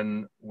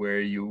minyan where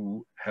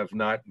you have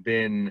not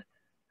been,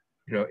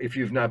 if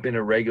you've not been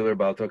a regular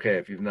Baal Tokeh,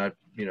 if you've not,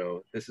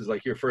 this is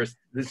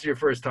your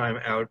first time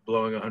out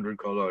blowing 100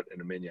 kolot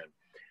in a minyan,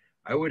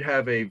 I would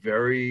have a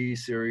very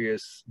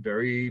serious,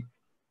 very,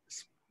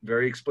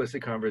 very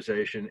explicit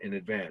conversation in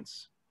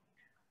advance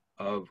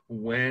of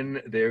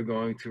when they're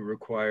going to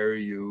require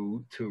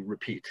you to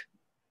repeat,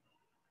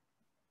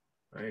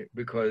 right?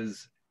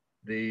 Because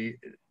you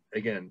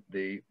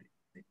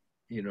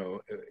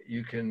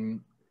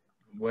can,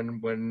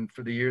 when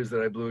for the years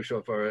that I blew a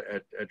shofar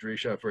at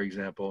Drisha, for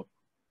example,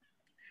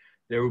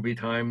 there would be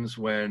times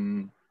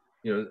when,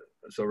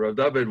 so Rav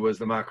David was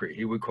the makri,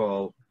 he would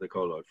call the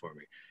kolot for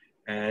me.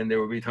 And there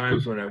would be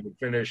times when I would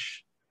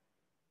finish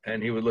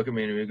and he would look at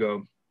me and he would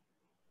go,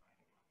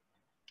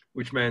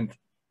 which meant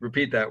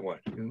repeat that one.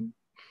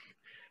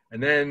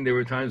 And then there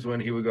were times when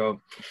he would go,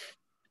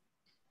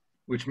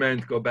 which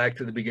meant go back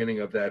to the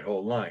beginning of that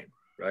whole line,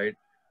 right?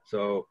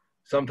 So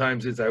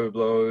sometimes I would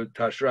blow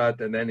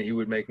tashrat and then he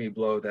would make me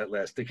blow that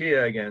last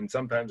tekiah again.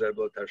 Sometimes I'd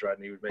blow tashrat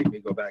and he would make me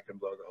go back and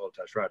blow the whole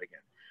tashrat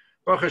again.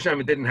 Baruch Hashem,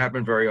 it didn't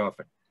happen very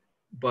often.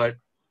 But,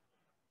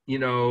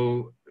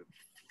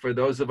 for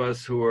those of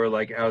us who are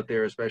out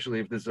there, especially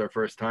if this is our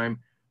first time,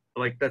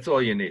 that's all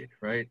you need,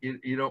 right?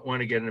 You don't want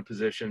to get in a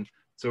position.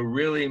 So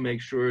really make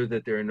sure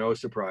that there are no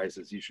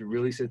surprises. You should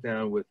really sit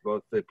down with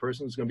both the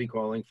person who's going to be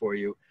calling for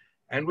you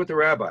and with the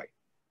rabbi,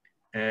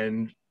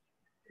 and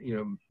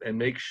and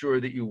make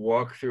sure that you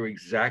walk through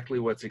exactly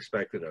what's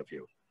expected of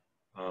you.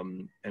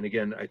 And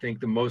again, I think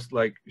the most,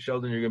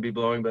 Sheldon, you're going to be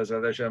blowing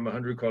B'ezrat Hashem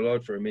 100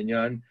 kolot for a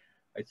minyan.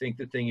 I think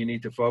the thing you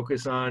need to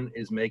focus on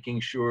is making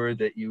sure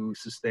that you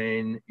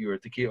sustain your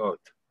tekiot,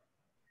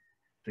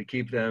 to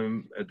keep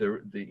them at the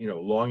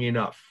long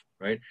enough,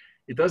 right?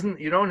 You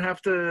don't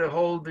have to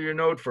hold your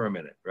note for a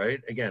minute,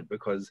 right? Again,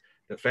 because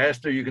the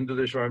faster you can do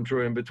the shvarim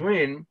trua in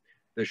between,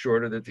 the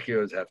shorter the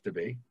tekios have to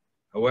be.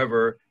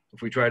 However,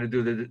 if we try to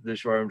do the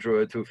shvarim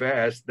trua too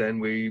fast, then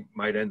we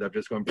might end up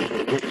just going,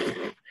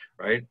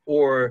 right?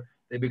 Or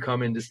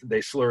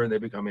they slur and they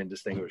become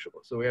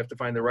indistinguishable. So we have to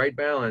find the right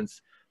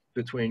balance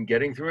between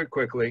getting through it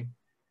quickly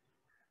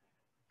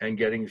and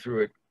getting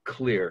through it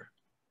clear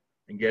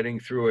and getting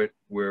through it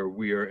where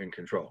we are in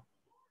control.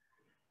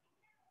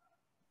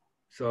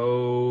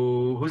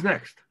 So who's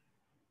next?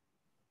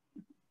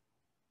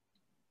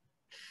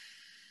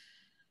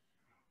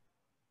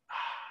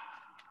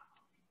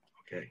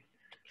 Okay,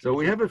 so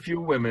we have a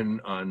few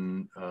women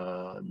on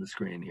the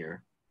screen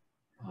here.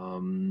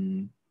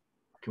 Can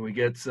we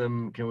get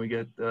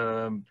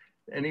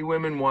any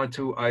women want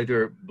to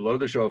either blow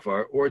the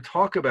shofar or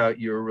talk about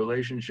your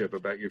relationship,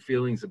 about your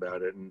feelings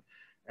about it,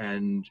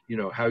 and you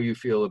know, how you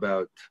feel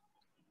about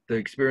the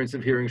experience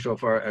of hearing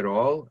shofar at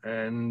all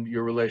and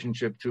your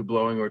relationship to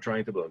blowing or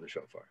trying to blow the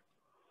shofar.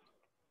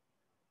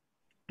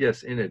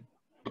 Yes, Enid.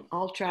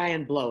 I'll try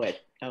and blow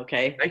it,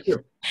 okay? Thank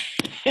you.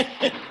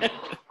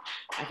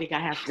 I think I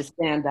have to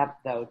stand up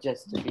though,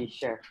 just to be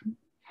sure.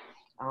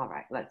 All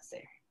right, let's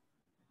see.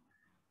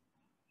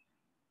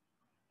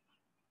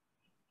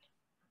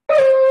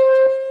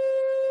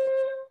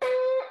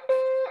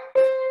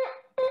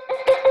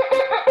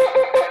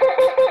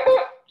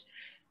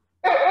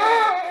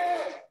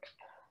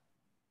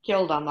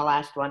 Killed on the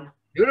last one.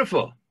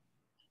 Beautiful.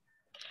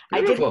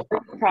 Beautiful. I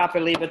didn't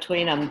properly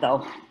between them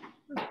though.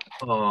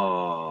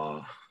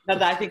 Oh.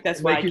 But I think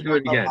that's why Make you do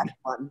it again.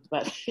 One,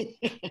 but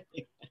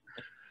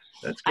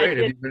that's great.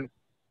 Have you been...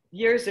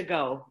 Years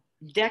ago,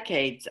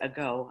 decades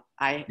ago,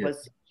 I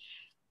was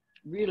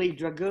really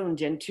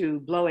dragooned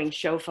into blowing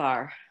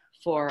shofar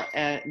for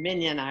a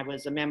minyan I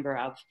was a member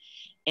of.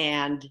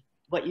 And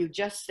what you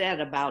just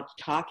said about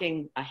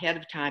talking ahead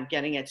of time,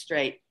 getting it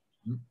straight,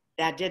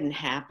 that didn't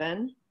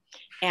happen.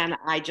 And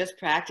I just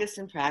practiced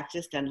and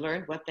practiced and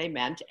learned what they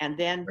meant. And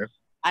then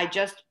I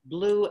just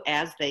blew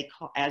as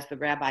the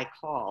rabbi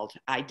called.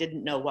 I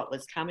didn't know what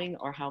was coming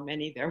or how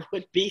many there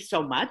would be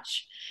so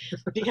much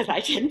because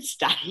I didn't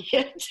study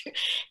it.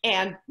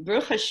 And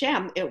Baruch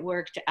Hashem, it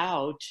worked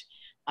out.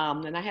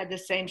 And I had the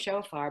same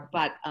shofar,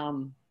 but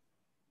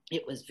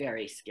it was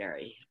very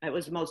scary. It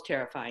was the most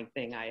terrifying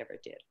thing I ever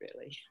did,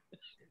 really.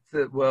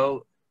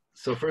 Well,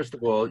 so first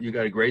of all, you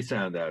got a great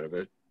sound out of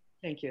it.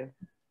 Thank you.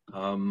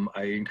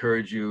 I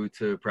encourage you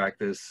to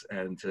practice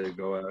and to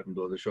go out and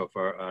blow the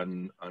shofar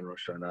on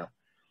Rosh HaShanah.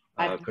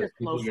 I just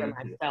blow for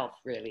myself,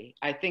 really.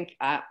 I think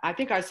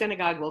our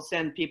synagogue will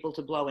send people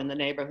to blow in the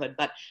neighborhood,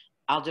 but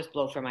I'll just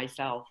blow for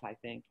myself, I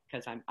think,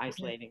 because I'm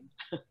isolating.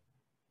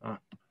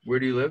 Where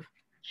do you live?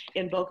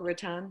 In Boca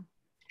Raton.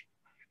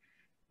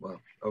 Well,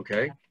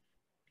 okay.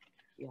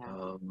 Yeah.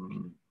 All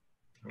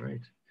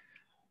right.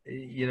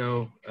 You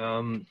know,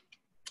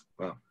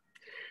 well,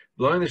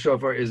 blowing the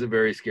shofar is a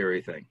very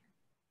scary thing.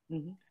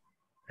 Mm-hmm.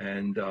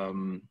 And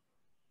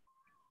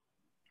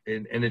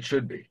it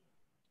should be.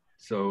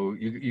 So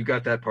you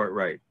got that part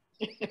right.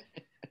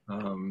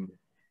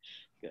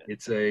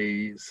 It's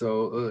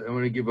so I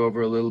want to give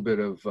over a little bit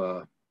of,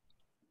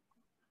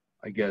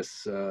 I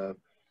guess,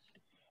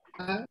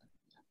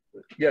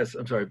 yes,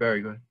 I'm sorry,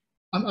 Barry, go ahead.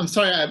 I'm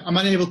sorry, I'm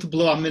unable to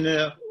blow. I'm in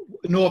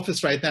an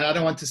office right now. I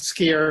don't want to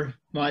scare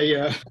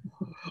my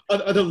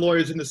other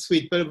lawyers in the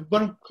suite, but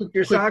one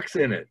quick... socks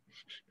in it.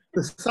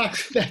 The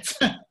socks,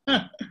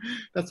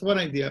 that's one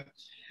idea.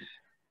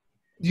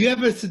 Do you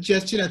have a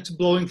suggestion as to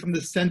blowing from the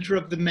center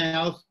of the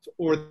mouth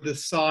or the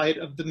side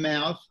of the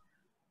mouth?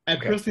 I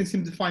personally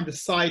seem to find the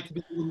side to be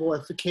a little more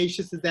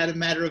efficacious. Is that a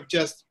matter of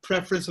just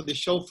preference of the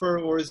shofar,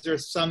 or is there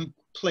some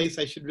place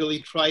I should really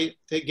try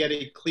to get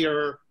a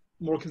clearer,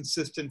 more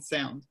consistent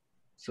sound?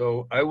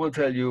 So I will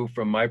tell you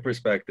from my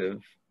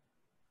perspective,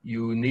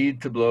 you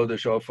need to blow the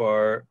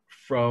shofar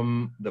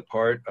from the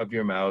part of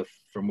your mouth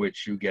from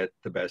which you get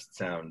the best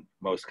sound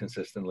most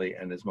consistently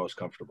and is most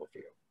comfortable for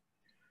you.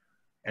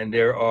 And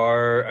there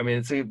are, I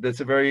mean, that's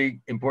a very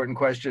important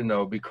question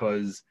though,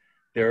 because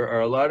there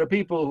are a lot of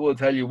people who will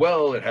tell you,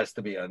 well, it has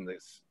to be on the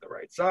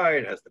right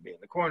side, it has to be in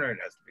the corner, it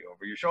has to be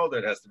over your shoulder,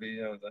 it has to be,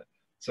 you know,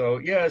 so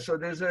yeah, so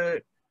there's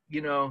a,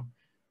 you know,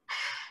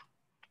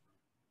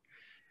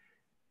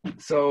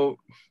 so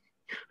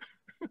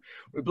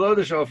we blow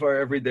the shofar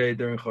every day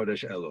during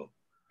Chodesh Elul,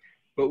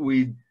 but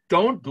we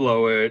don't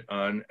blow it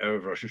on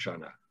Erev Rosh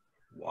Hashanah.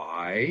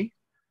 Why?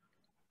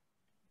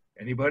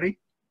 Anybody?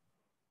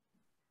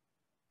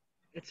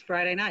 It's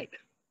Friday night.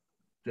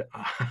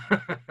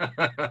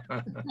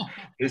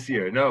 This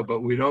year, no,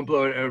 but we don't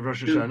blow it Erev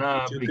Rosh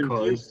Hashanah to because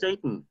confuse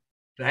Satan.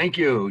 Thank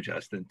you,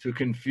 Justin. To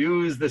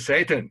confuse the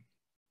Satan.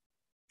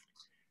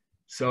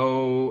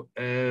 So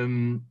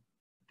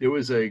there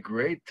was a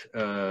great,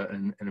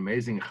 an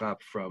amazing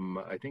chap from,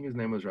 I think his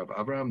name was Rav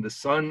Abraham, the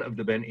son of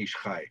the Ben Ish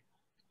Chai,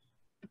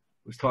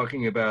 was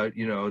talking about,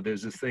 you know,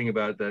 there's this thing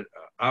about that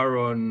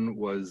Aaron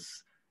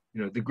was,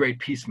 you know, the great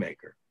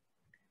peacemaker.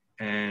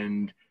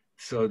 And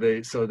so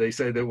they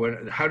say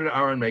that how did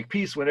Aaron make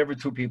peace? Whenever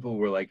two people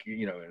were like,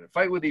 you know, in a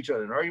fight with each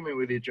other, an argument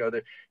with each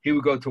other, he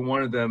would go to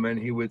one of them and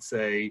he would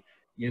say,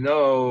 you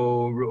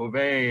know,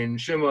 Reuven,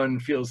 Shimon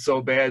feels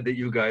so bad that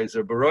you guys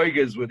are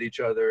baroigas with each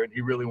other and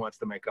he really wants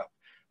to make up.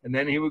 And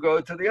then he would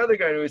go to the other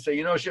guy and he would say,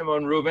 you know,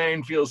 Shimon,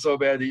 Reuven feels so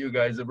bad that you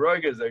guys are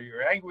baroigas, that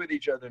you're angry with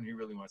each other and he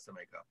really wants to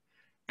make up.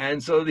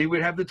 And so he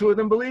would have the two of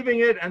them believing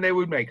it and they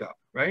would make up,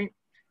 right?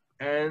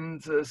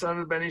 And son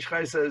of Ben Ish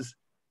Chai says,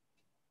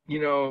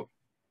 you know,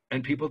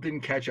 and people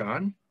didn't catch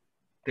on.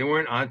 They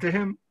weren't onto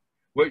him.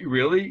 What,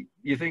 really?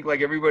 You think like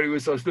everybody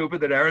was so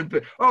stupid that Aaron,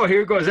 oh,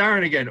 here goes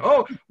Aaron again.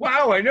 Oh,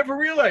 wow, I never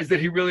realized that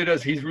he really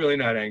does. He's really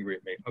not angry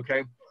at me,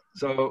 okay?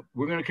 So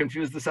we're going to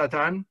confuse the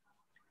Satan.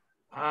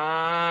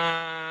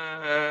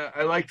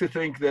 I like to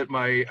think that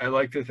I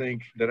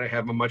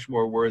have a much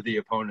more worthy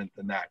opponent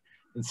than that,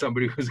 than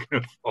somebody who's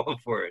going to fall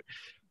for it.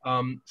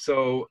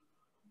 So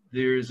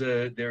there is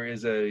an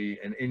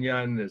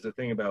inyan, there's a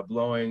thing about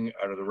blowing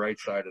out of the right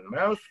side of the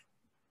mouth,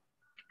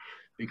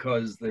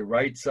 because the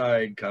right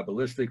side,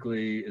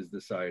 Kabbalistically, is the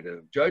side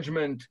of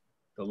judgment,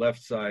 the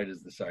left side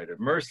is the side of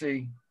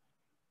mercy,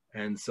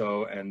 and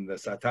the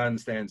Satan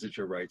stands at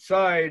your right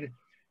side,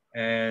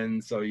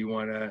 and so you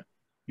want to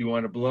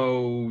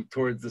blow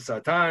towards the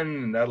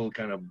Satan, and that'll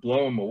kind of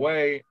blow him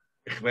away.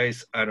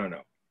 I don't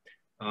know.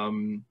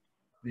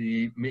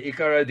 The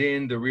Me'ikar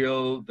Adin, the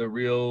real,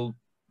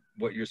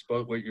 what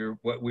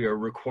we are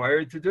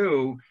required to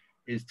do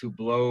is to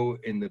blow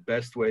in the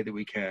best way that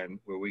we can,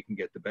 where we can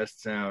get the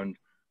best sound,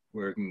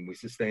 where we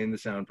sustain the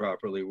sound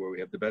properly, where we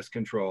have the best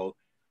control,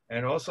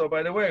 and also,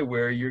 by the way,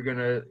 where you're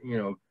gonna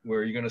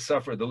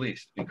suffer the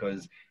least,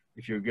 because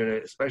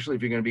especially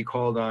if you're gonna be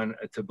called on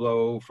to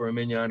blow for a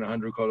minyan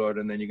 100 kolot,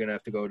 and then you're gonna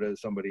have to go to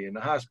somebody in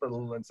the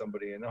hospital and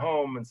somebody in the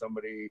home and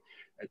somebody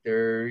at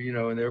their,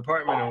 in their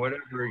apartment or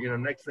whatever,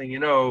 next thing you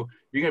know,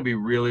 you're gonna be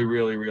really,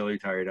 really, really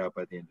tired out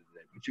by the end of the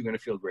day, but you're gonna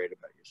feel great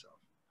about yourself.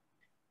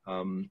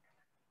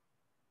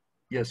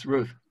 Yes,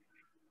 Ruth.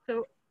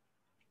 So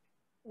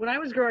when I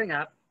was growing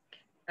up,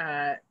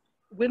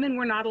 women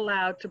were not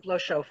allowed to blow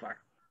shofar.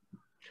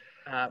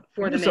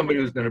 For the somebody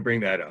who's going to bring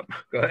that up.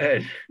 Go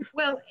ahead.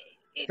 Well,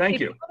 it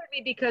bothered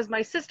me because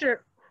my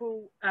sister,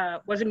 who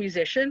was a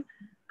musician,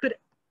 could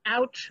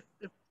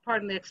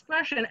pardon the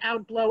expression,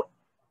 outblow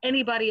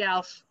anybody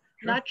else,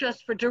 not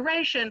just for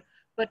duration,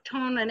 but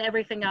tone and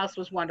everything else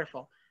was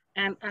wonderful.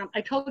 And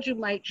I told you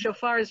my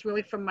shofar is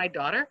really from my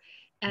daughter,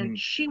 and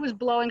she was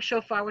blowing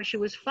shofar when she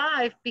was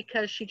 5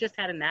 because she just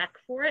had a knack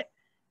for it.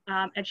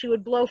 And she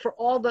would blow for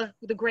all the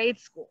grade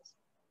schools.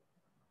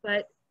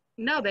 But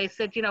no, they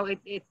said,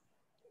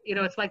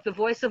 it's like the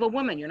voice of a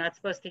woman. You're not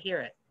supposed to hear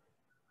it,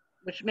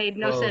 which made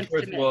no sense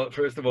to me.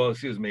 First of all,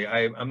 excuse me.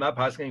 I'm not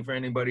asking for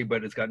anybody,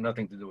 but it's got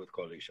nothing to do with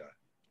Kol Isha.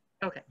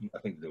 Okay.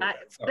 Nothing to do with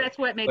that. Sorry. That's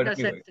what made no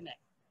sense to me.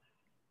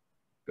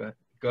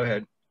 Go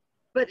ahead.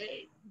 But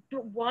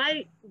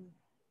why,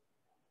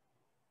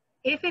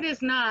 if it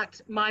is not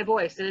my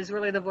voice, it is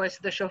really the voice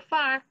of the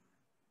shofar,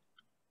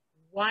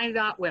 why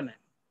not women?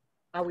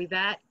 Are we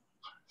that?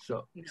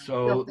 So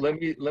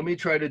let me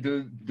try to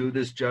do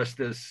this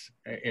justice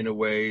in a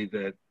way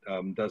that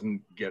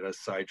doesn't get us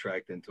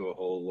sidetracked into a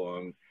whole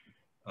long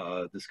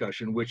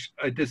discussion, which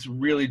this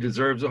really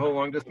deserves a whole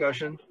long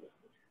discussion.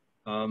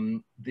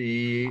 The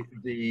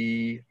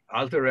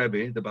Alter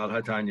Rebbe, the Baal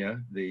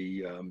HaTanya,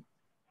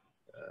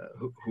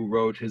 who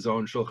wrote his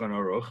own Shulchan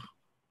Aruch.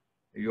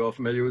 Are you all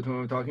familiar with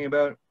whom I'm talking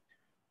about?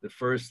 The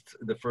first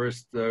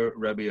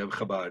Rebbe of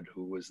Chabad,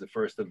 who was the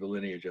first of the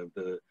lineage of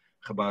the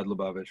Chabad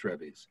Lubavitch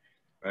Rebbe's,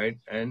 right?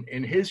 And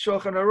in his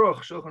Shulchan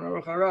Aruch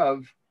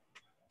Harav,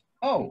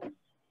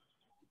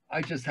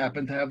 I just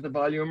happen to have the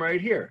volume right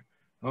here,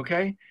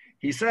 okay?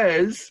 He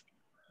says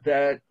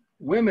that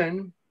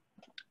women,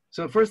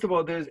 so first of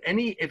all,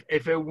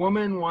 if a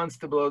woman wants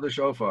to blow the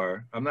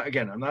shofar, I'm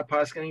not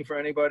paskening for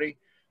anybody,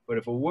 but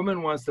if a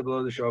woman wants to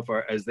blow the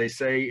shofar, as they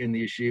say in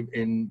the yeshiva,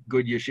 in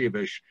good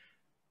yeshivish,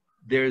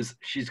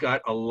 she's got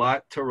a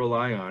lot to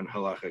rely on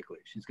halakhically.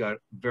 She's got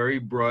very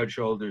broad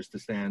shoulders to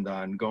stand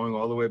on, going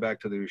all the way back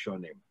to the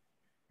Rishonim,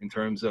 in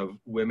terms of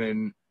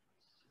women,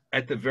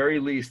 at the very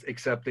least,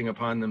 accepting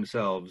upon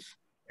themselves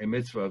a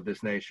mitzvah of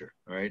this nature,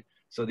 right?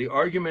 So the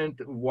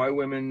argument why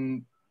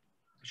women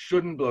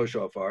shouldn't blow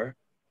shofar,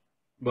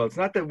 well, it's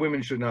not that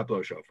women should not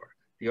blow shofar.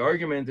 The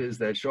argument is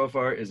that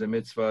shofar is a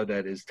mitzvah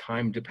that is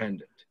time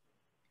dependent.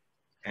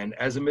 And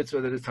as a mitzvah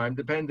that is time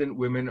dependent,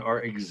 women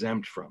are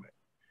exempt from it.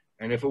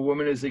 And if a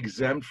woman is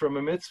exempt from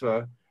a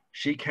mitzvah,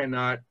 she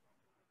cannot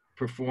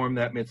perform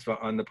that mitzvah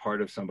on the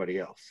part of somebody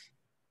else.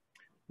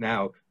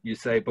 Now, you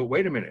say, but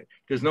wait a minute,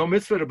 there's no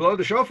mitzvah to blow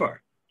the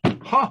shofar.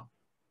 Huh!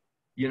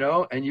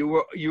 And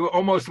you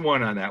almost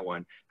won on that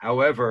one.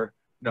 However,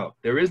 no,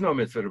 there is no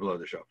mitzvah to blow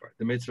the shofar.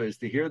 The mitzvah is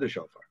to hear the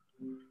shofar.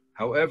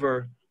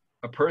 However,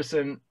 a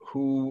person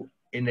who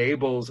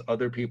enables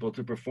other people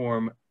to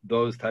perform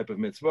those type of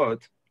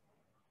mitzvot,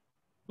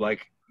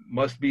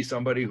 must be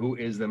somebody who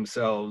is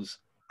themselves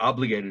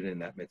obligated in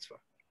that mitzvah.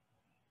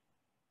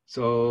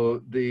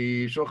 So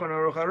the Shulchan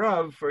Aruch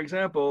Harav, for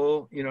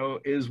example,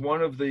 is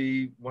one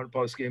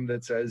poskim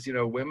that says,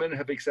 women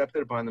have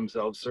accepted upon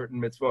themselves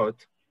certain mitzvot,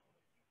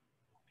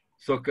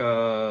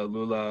 sukkah,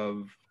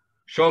 lulav,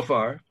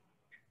 shofar,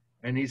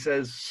 and he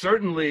says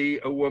certainly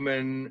a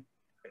woman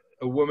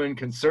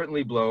can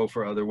certainly blow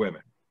for other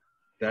women.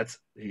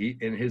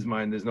 In his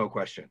mind, there's no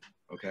question.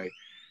 Okay.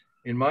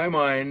 In my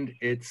mind,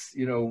 it's,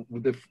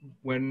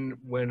 when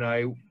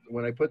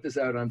I put this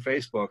out on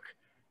Facebook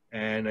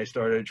and I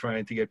started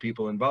trying to get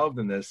people involved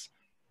in this,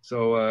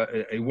 so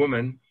a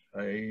woman,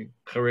 a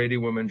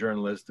Haredi woman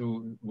journalist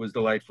who was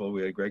delightful,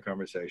 we had a great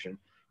conversation,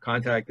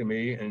 contacted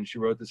me, and she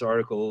wrote this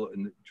article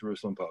in the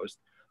Jerusalem Post.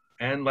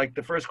 And like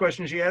the first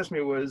question she asked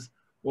me was,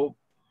 well,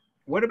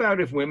 what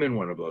about if women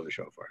want to blow the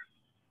shofar?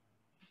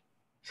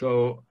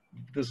 So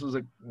this was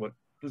a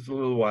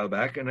little while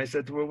back, and I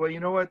said to her, well, you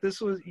know what?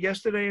 This was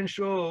yesterday in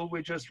Shul.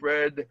 We just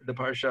read the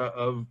parsha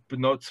of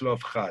Bnot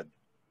Tzlofchad,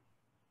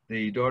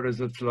 the daughters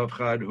of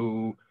Tzlofchad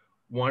who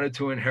wanted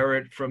to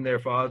inherit from their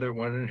father,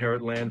 wanted to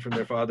inherit land from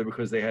their father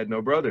because they had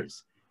no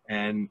brothers.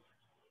 And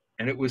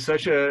it was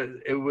such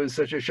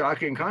a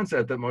shocking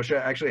concept that Moshe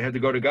actually had to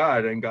go to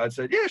God, and God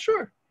said, yeah,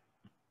 sure.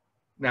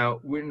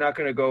 Now, we're not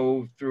going to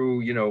go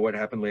through, you know, what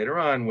happened later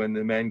on when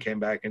the men came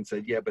back and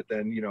said, yeah, but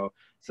then, you know,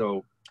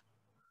 so,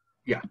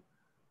 yeah.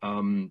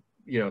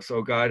 You know,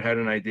 so God had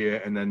an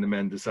idea, and then the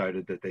men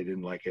decided that they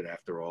didn't like it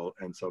after all.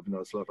 And so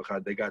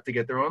they got to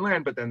get their own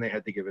land, but then they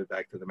had to give it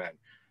back to the men.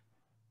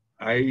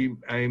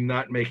 I'm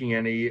not making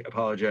any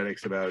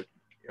apologetics about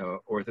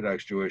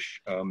Orthodox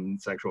Jewish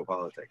sexual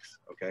politics,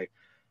 okay?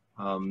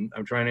 I'm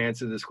trying to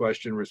answer this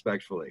question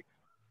respectfully.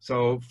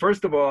 So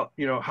first of all,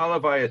 you know,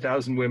 halavai,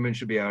 1,000 women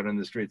should be out on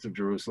the streets of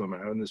Jerusalem,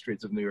 out on the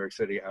streets of New York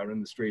City, out on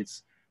the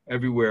streets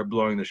everywhere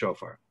blowing the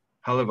shofar.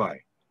 Halavai.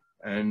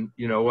 And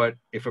you know what?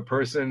 If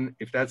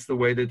that's the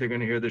way that they're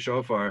going to hear the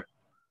shofar,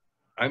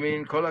 I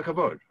mean, kol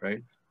hakavod,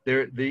 right?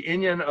 The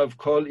inyan of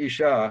kol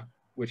isha,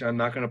 which I'm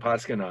not going to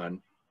paskin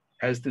on,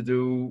 has to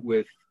do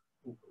with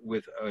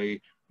a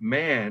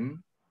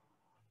man,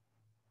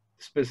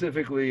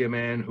 specifically a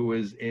man who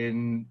is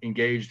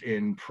engaged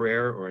in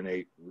prayer or in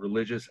a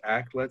religious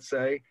act, let's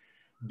say,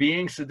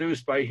 being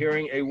seduced by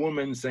hearing a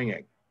woman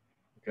singing.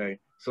 Okay,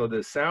 so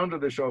the sound of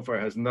the shofar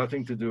has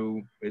nothing to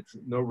do, it's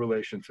no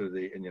relation to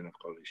the inyan of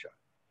kol isha.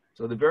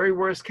 So the very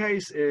worst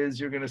case is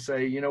you're going to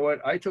say, you know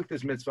what, I took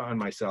this mitzvah on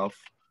myself,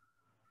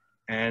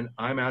 and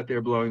I'm out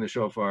there blowing the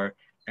shofar,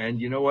 and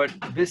you know what,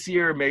 this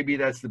year maybe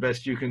that's the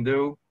best you can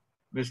do,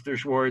 Mr.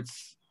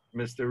 Schwartz,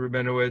 Mr.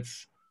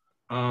 Rabinowitz.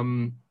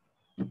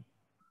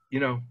 You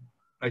know,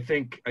 I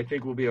think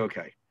we'll be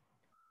okay.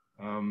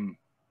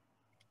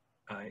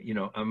 You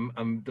know,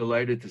 I'm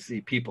delighted to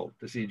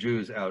see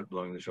Jews out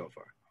blowing the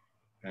shofar,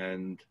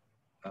 and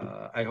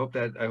I hope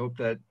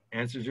that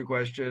answers your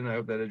question. I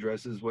hope that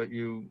addresses what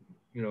you've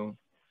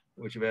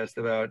asked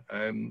about.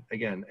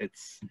 Again,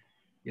 it's,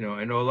 you know,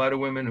 I know a lot of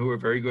women who are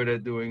very good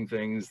at doing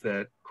things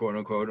that quote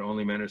unquote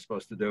only men are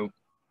supposed to do.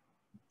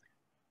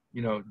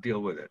 You know,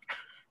 deal with it.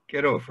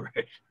 Get over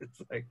it.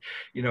 It's like,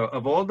 you know,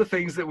 of all the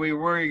things that we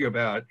worry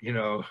about, you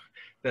know,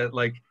 that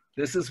like,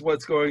 this is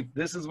what's going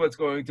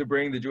to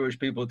bring the Jewish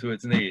people to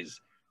its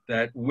knees,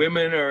 that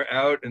women are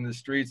out in the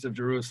streets of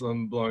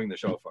Jerusalem blowing the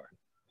shofar.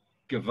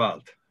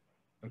 Gewalt.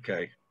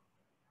 Okay.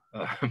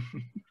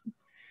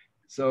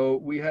 So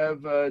we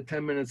have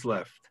 10 minutes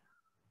left,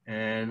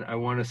 and I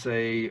want to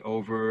say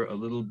over a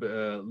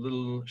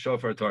little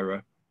shofar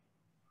Torah,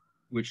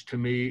 which to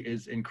me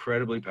is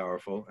incredibly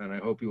powerful, and I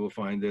hope you will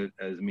find it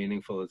as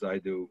meaningful as I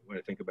do when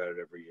I think about it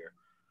every year.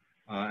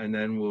 And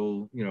then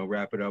we'll, you know,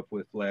 wrap it up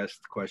with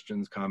last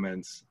questions,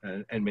 comments,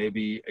 and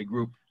maybe a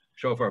group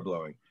shofar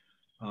blowing.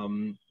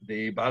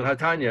 The Baal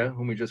HaTanya,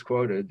 whom we just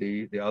quoted,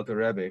 the Alter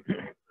Rebbe,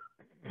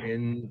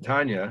 in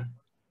Tanya,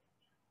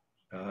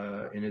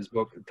 in his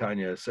book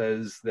Tanya,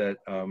 says that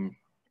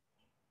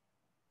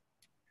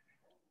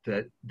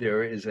that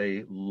there is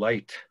a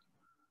light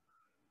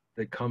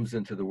that comes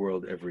into the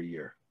world every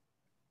year.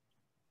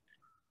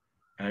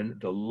 And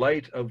the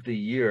light of the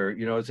year,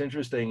 you know, it's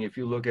interesting if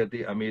you look at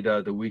the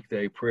Amidah, the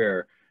weekday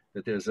prayer,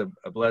 that there's a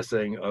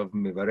blessing of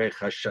Mivarech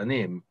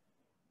Hashanim,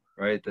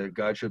 right? That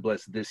God should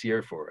bless this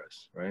year for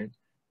us, right?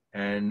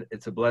 And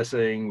it's a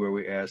blessing where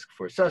we ask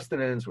for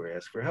sustenance, we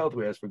ask for health,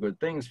 we ask for good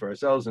things for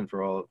ourselves and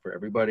for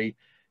everybody.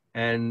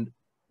 And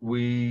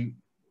we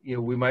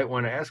might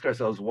want to ask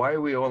ourselves, why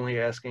are we only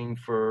asking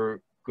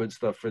for good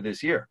stuff for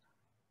this year?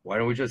 Why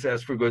don't we just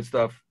ask for good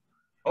stuff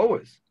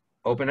always,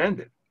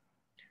 open-ended?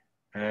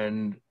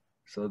 And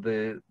so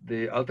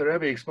the Alter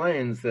Rebbe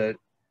explains that,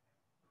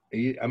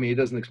 he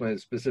doesn't explain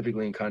it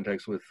specifically in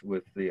context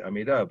with the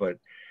Amidah, but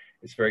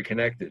it's very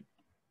connected,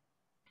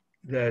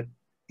 that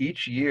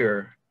each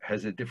year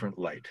has a different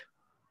light.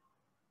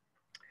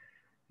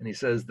 And he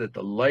says that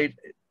the light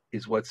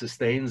is what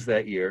sustains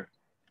that year,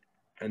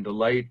 and the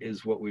light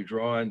is what we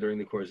draw on during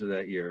the course of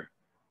that year,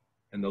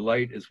 and the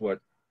light is what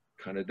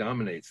kind of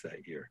dominates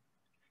that year.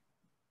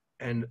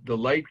 And the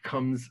light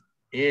comes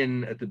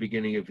in at the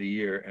beginning of the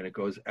year, and it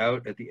goes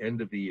out at the end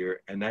of the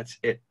year, and that's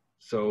it.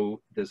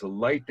 So there's a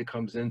light that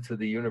comes into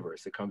the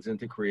universe, that comes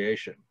into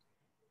creation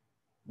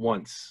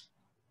once,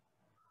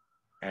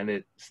 and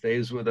it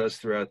stays with us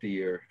throughout the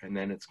year, and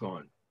then it's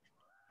gone.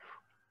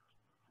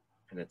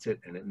 And that's it,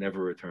 and it never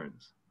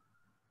returns.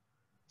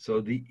 So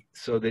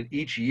that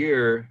each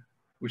year,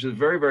 which is a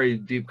very, very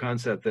deep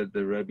concept that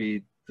the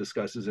Rebbe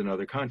discusses in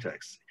other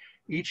contexts,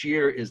 each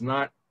year is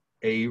not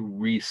a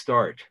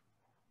restart.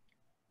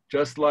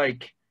 Just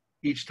like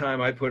each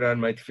time I put on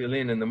my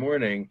tefillin in the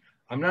morning,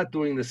 I'm not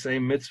doing the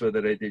same mitzvah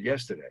that I did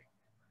yesterday.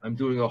 I'm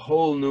doing a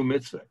whole new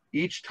mitzvah.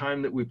 Each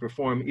time that we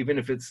perform, even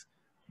if it's,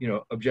 you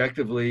know,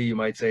 objectively, you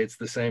might say it's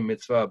the same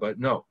mitzvah, but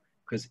no,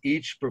 because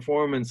each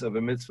performance of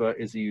a mitzvah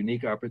is a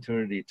unique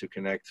opportunity to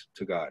connect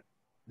to God.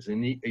 It's a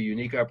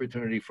unique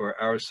opportunity for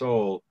our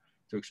soul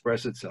to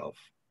express itself.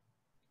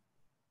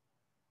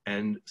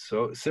 And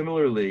so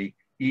similarly,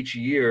 each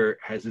year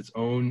has its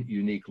own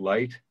unique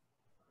light,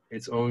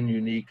 its own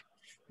unique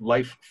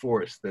life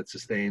force that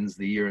sustains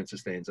the year and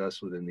sustains us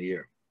within the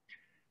year.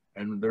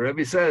 And the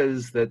Rebbe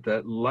says that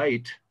that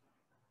light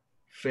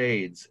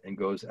fades and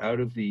goes out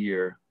of the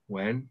year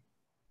when?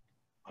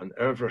 On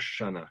Erev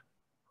Rosh HaShanah.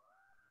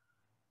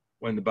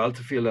 When the Baal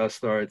Tefillah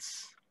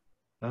starts,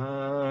 and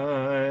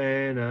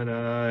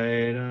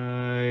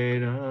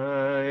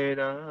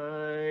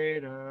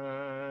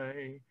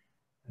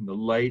the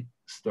light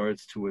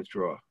starts to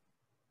withdraw.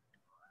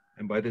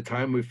 And by the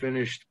time we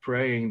finished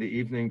praying the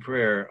evening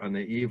prayer on the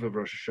eve of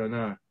Rosh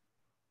Hashanah,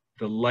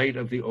 the light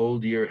of the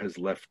old year has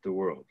left the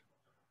world.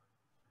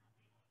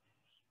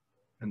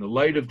 And the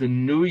light of the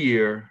new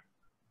year,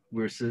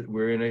 we're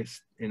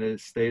in a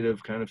state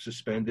of kind of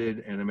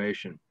suspended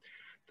animation.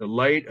 The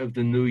light of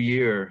the new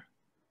year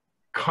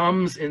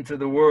comes into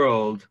the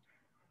world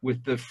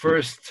with the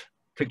first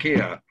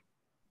tekiah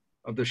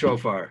of the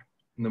shofar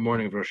in the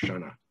morning of Rosh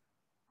Hashanah.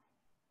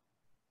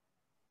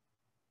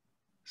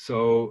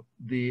 So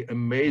the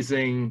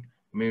amazing,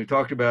 I mean, you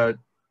talked about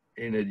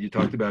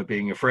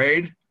being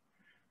afraid.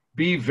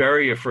 Be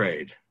very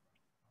afraid.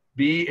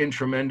 Be in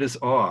tremendous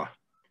awe.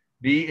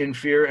 Be in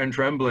fear and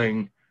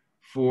trembling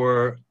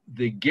for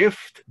the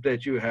gift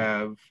that you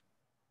have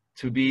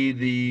to be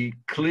the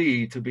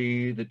kli, to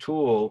be the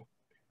tool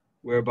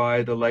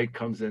whereby the light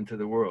comes into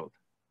the world.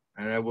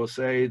 And I will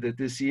say that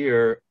this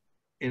year,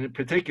 in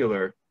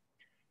particular,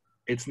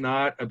 it's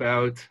not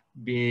about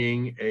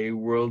being a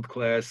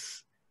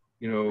world-class,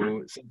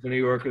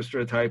 symphony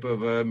orchestra type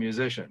of a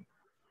musician.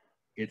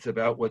 It's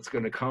about what's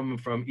going to come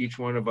from each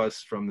one of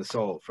us, from the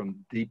soul, from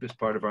the deepest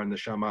part of our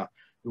neshama.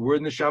 The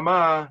word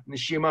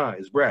neshama,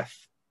 is breath,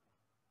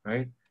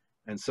 right?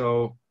 And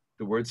so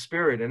the word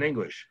spirit in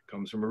English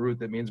comes from a root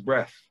that means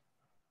breath,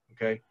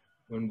 okay?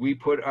 When we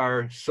put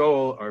our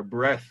soul, our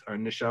breath, our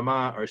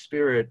neshama, our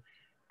spirit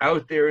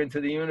out there into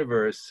the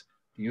universe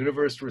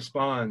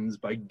responds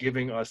by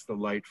giving us the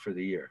light for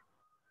the year.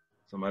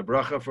 So my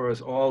bracha for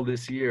us all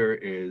this year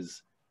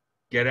is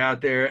get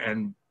out there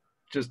and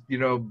just,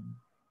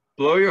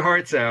 blow your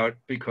hearts out,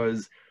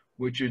 because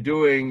what you're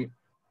doing,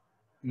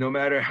 no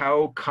matter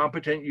how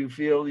competent you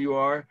feel you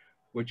are,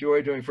 what you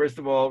are doing, first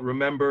of all,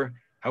 remember,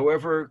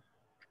 however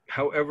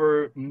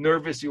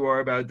nervous you are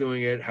about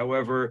doing it,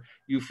 however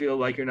you feel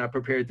like you're not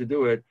prepared to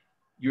do it,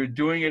 you're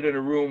doing it in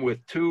a room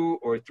with 2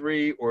 or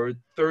 3 or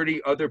 30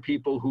 other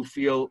people who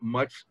feel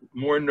much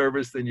more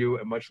nervous than you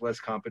and much less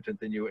competent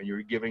than you, and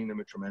you're giving them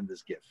a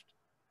tremendous gift.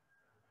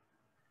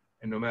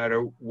 And no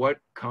matter what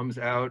comes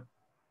out,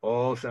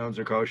 all sounds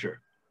are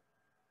kosher.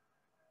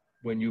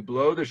 When you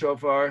blow the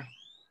shofar,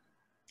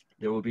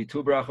 there will be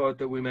 2 brachot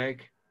that we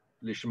make,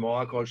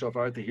 lishmoa kol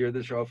shofar, to hear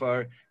the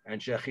shofar, and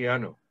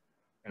shechianu.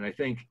 And I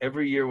think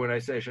every year when I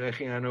say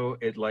shechianu,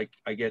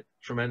 I get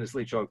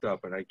tremendously choked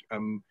up, and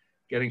I'm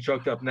getting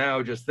choked up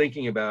now just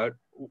thinking about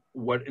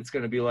what it's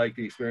going to be like,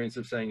 the experience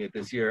of saying it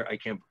this year. I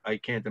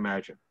can't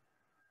imagine.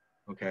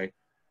 Okay,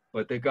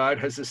 but that God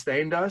has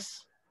sustained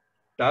us,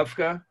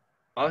 dafka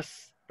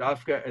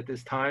at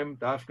this time,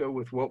 dafka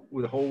with what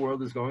the whole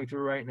world is going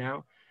through right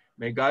now.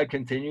 May God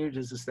continue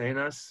to sustain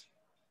us.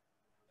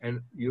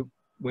 And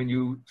when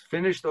you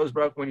finish those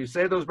brachot, when you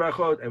say those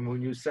brachot, and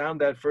when you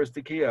sound that first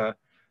tekiah,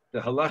 the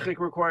halachic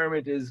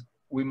requirement is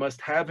we must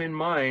have in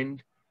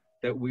mind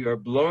that we are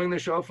blowing the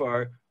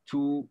shofar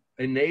to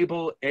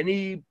enable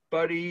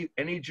anybody,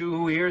 any Jew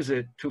who hears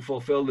it, to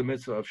fulfill the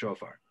mitzvah of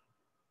shofar.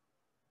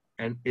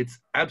 And it's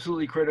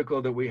absolutely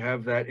critical that we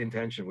have that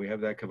intention, we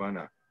have that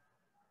kavanah.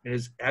 It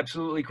is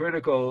absolutely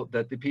critical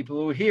that the people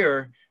who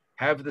hear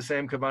have the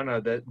same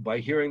kavanah, that by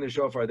hearing the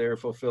shofar, they are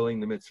fulfilling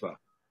the mitzvah.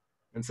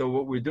 And so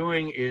what we're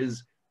doing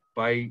is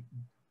by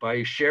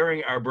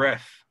sharing our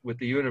breath with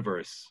the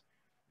universe,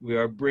 we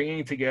are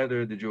bringing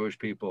together the Jewish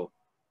people.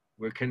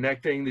 We're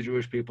connecting the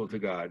Jewish people to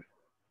God.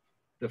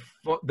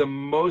 The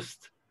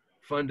most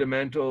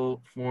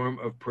fundamental form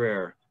of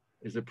prayer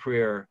is a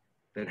prayer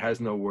that has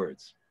no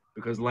words,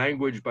 because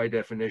language by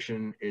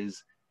definition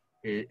is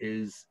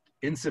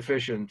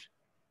insufficient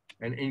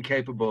and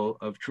incapable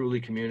of truly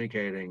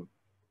communicating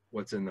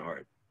what's in the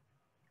heart.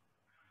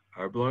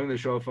 Our blowing the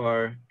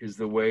shofar is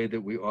the way that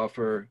we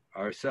offer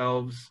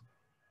ourselves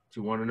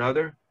to one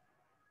another,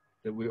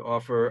 that we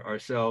offer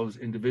ourselves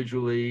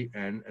individually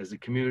and as a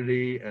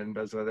community, and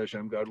B'ezrat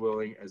Hashem, God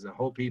willing, as a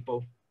whole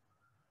people,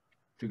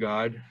 to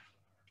God.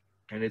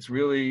 And it's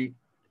really,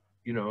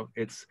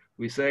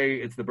 we say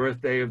it's the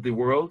birthday of the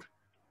world.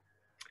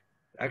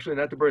 Actually,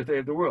 not the birthday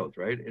of the world,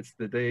 right? It's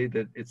the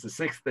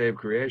 6th day of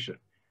creation.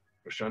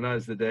 Rosh Hashanah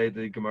is the day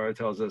the Gemara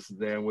tells us, the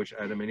day on which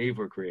Adam and Eve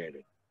were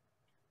created.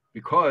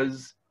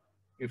 Because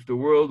if the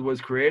world was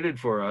created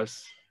for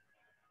us,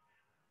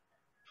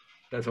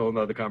 that's a whole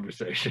nother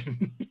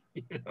conversation.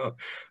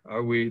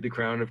 Are we the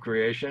crown of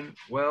creation?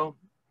 Well,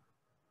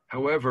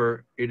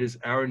 however, it is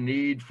our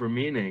need for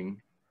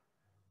meaning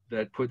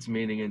that puts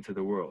meaning into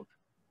the world.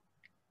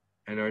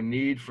 And our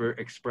need for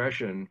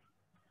expression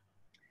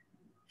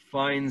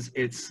finds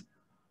its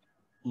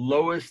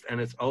lowest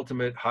and its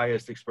ultimate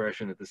highest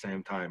expression at the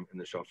same time in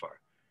the shofar.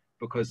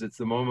 Because it's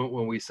the moment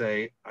when we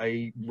say,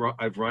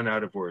 I've run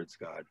out of words,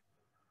 God.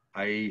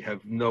 I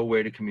have no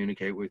way to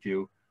communicate with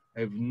you.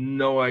 I have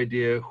no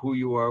idea who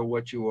you are,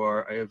 what you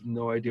are. I have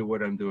no idea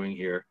what I'm doing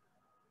here.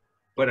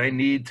 But I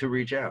need to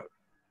reach out.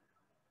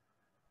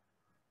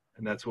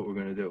 And that's what we're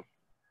going to do.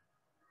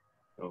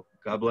 So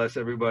God bless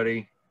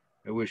everybody.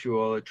 I wish you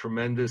all a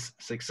tremendous,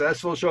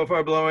 successful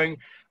shofar blowing.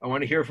 I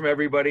want to hear from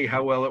everybody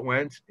how well it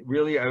went.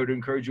 Really, I would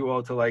encourage you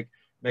all to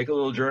make a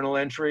little journal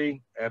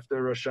entry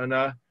after Rosh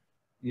HaShanah,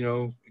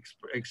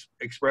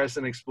 express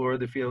and explore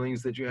the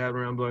feelings that you have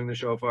around blowing the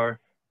shofar.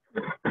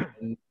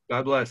 And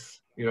God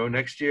bless.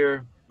 Next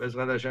year,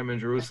 Bezrat Hashem in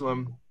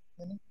Jerusalem,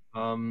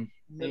 and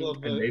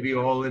maybe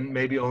all in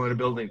a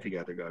building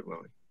together, God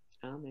willing.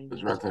 Amen.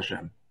 Bezrat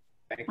Hashem.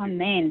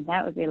 Amen.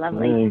 That would be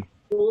lovely.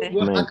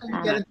 Well, how can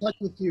we get in touch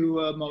with you,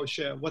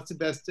 Moshe? What's the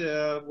best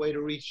way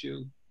to reach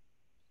you?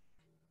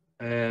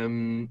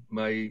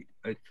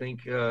 I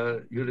think,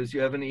 Yudas,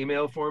 you have an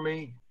email for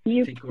me?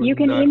 You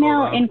can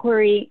email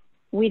inquiry.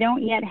 We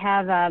don't yet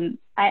have,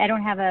 I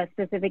don't have a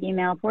specific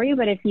email for you,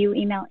 but if you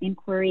email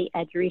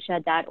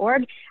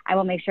inquiry@drisha.org, I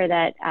will make sure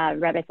that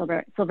Rabbi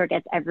Silver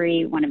gets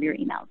every one of your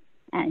emails,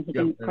 and he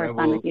can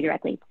correspond with you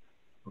directly.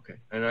 Okay.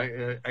 And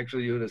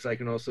actually, Yudas, I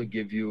can also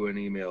give you an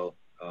email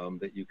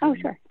that you can,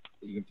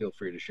 you can feel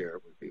free to share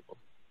it with people.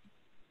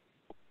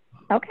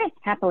 Okay,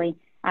 happily.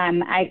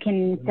 I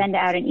can send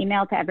out an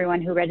email to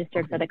everyone who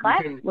registered for the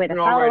class with a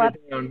follow-up.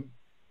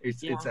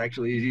 It's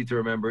actually easy to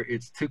remember.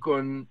 It's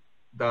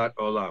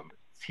tikkun.olam.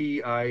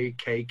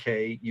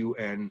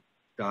 TIKKUN.OLAM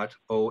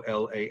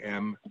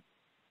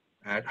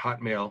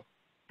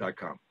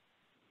 @hotmail.com.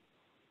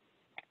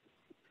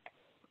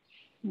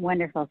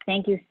 Wonderful.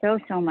 Thank you so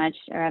much,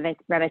 Rabbi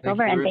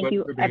Silver, and thank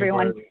you,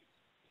 everyone.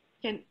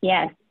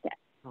 Yes.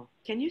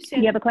 Can you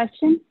send? You have a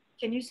question?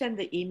 Can you send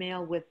the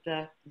email with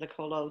the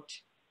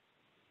kolot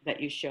that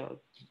you showed?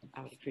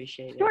 I would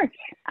appreciate it. Sure.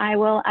 I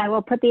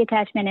will put the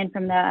attachment in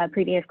from the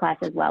previous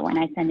class as well when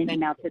I send an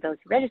email to those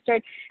who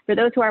registered. For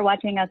those who are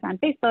watching us on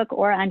Facebook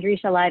or on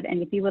Drisha Live,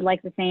 and if you would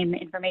like the same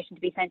information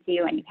to be sent to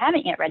you and you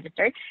haven't yet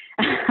registered,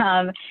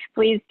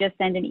 please just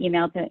send an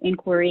email to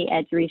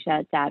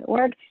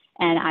inquiry@drisha.org,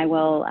 and I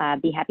will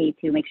be happy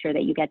to make sure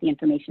that you get the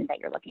information that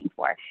you're looking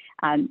for.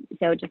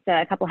 So just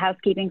a couple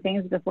housekeeping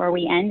things before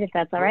we end, if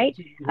that's all right.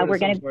 We're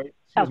going to...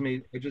 Excuse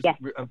me,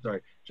 I'm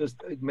sorry.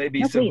 Just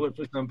maybe simpler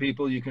for some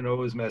people, you can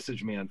always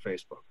message me on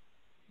Facebook,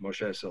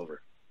 Moshe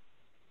Silver.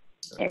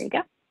 There you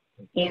go.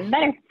 Even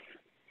better.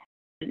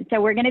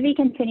 So we're going to be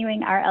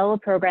continuing our Elul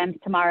programs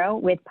tomorrow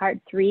with part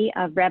 3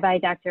 of Rabbi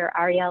Dr.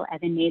 Ariel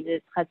Evan Mays'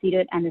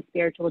 Chassidut and the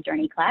Spiritual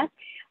Journey class.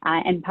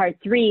 And part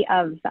 3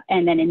 and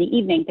then in the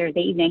evening,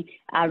 Thursday evening,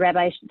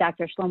 Rabbi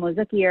Dr. Shlomo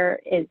Zuckier,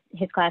 his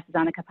class is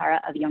on the Kapara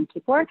of Yom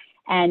Kippur.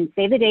 And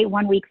save the date,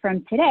 1 week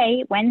from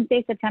today,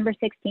 Wednesday, September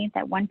 16th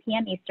at 1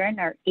 p.m. Eastern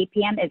or 8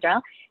 p.m.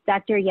 Israel,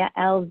 Dr.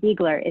 Yael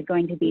Ziegler is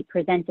going to be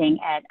presenting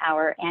at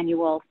our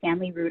annual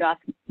Stanley Rudolph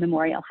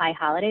Memorial High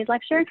Holidays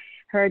lecture.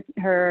 Her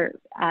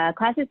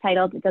class is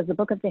titled, Does the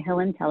Book of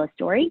Tehillim Tell a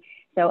Story?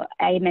 So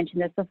I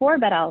mentioned this before,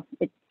 but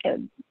it's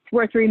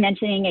worth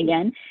re-mentioning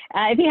again.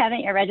 If you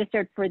haven't yet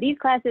registered for these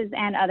classes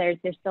and others,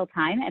 there's still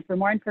time. And for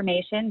more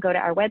information, go to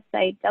our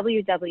website,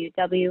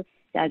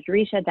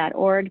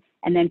 www.drisha.org,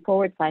 and then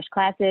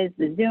 /classes.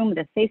 The Zoom,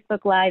 the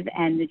Facebook Live,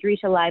 and the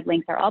Drisha Live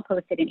links are all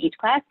posted in each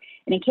class.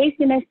 And in case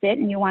you missed it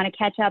and you want to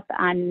catch up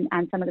on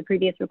some of the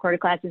previous recorded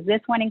classes,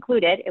 this one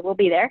included, it will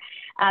be there.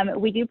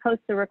 We do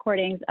post the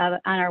recordings on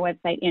our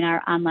website in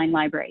our online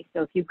library.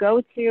 So if you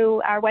go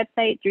to our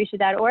website,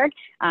 drisha.org,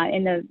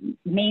 in the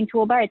main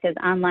toolbar, it says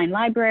Online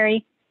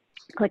Library.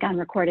 Click on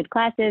Recorded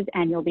Classes,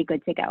 and you'll be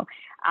good to go.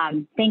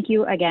 Thank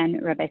you again,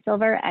 Rabbi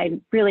Silver.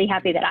 I'm really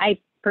happy that I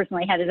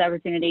personally had this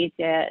opportunity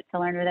to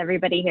learn with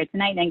everybody here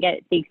tonight and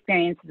get the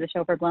experience of the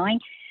shofar blowing.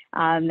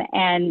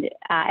 And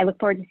I look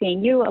forward to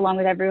seeing you along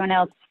with everyone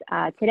else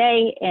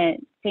today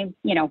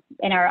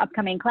in our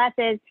upcoming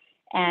classes,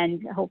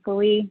 and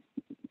hopefully,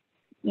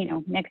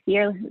 next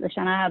year,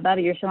 L'Shana Haba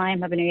Yerushalayim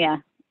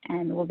Habanuya,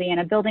 and we'll be in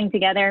a building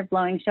together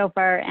blowing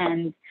shofar,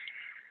 and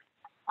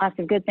lots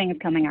of good things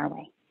coming our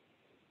way.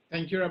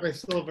 Thank you, Rabbi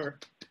Silver.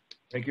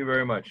 Thank you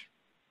very much.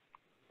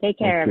 Take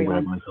care,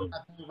 everyone.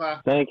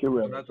 Thank you,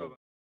 Rabbi.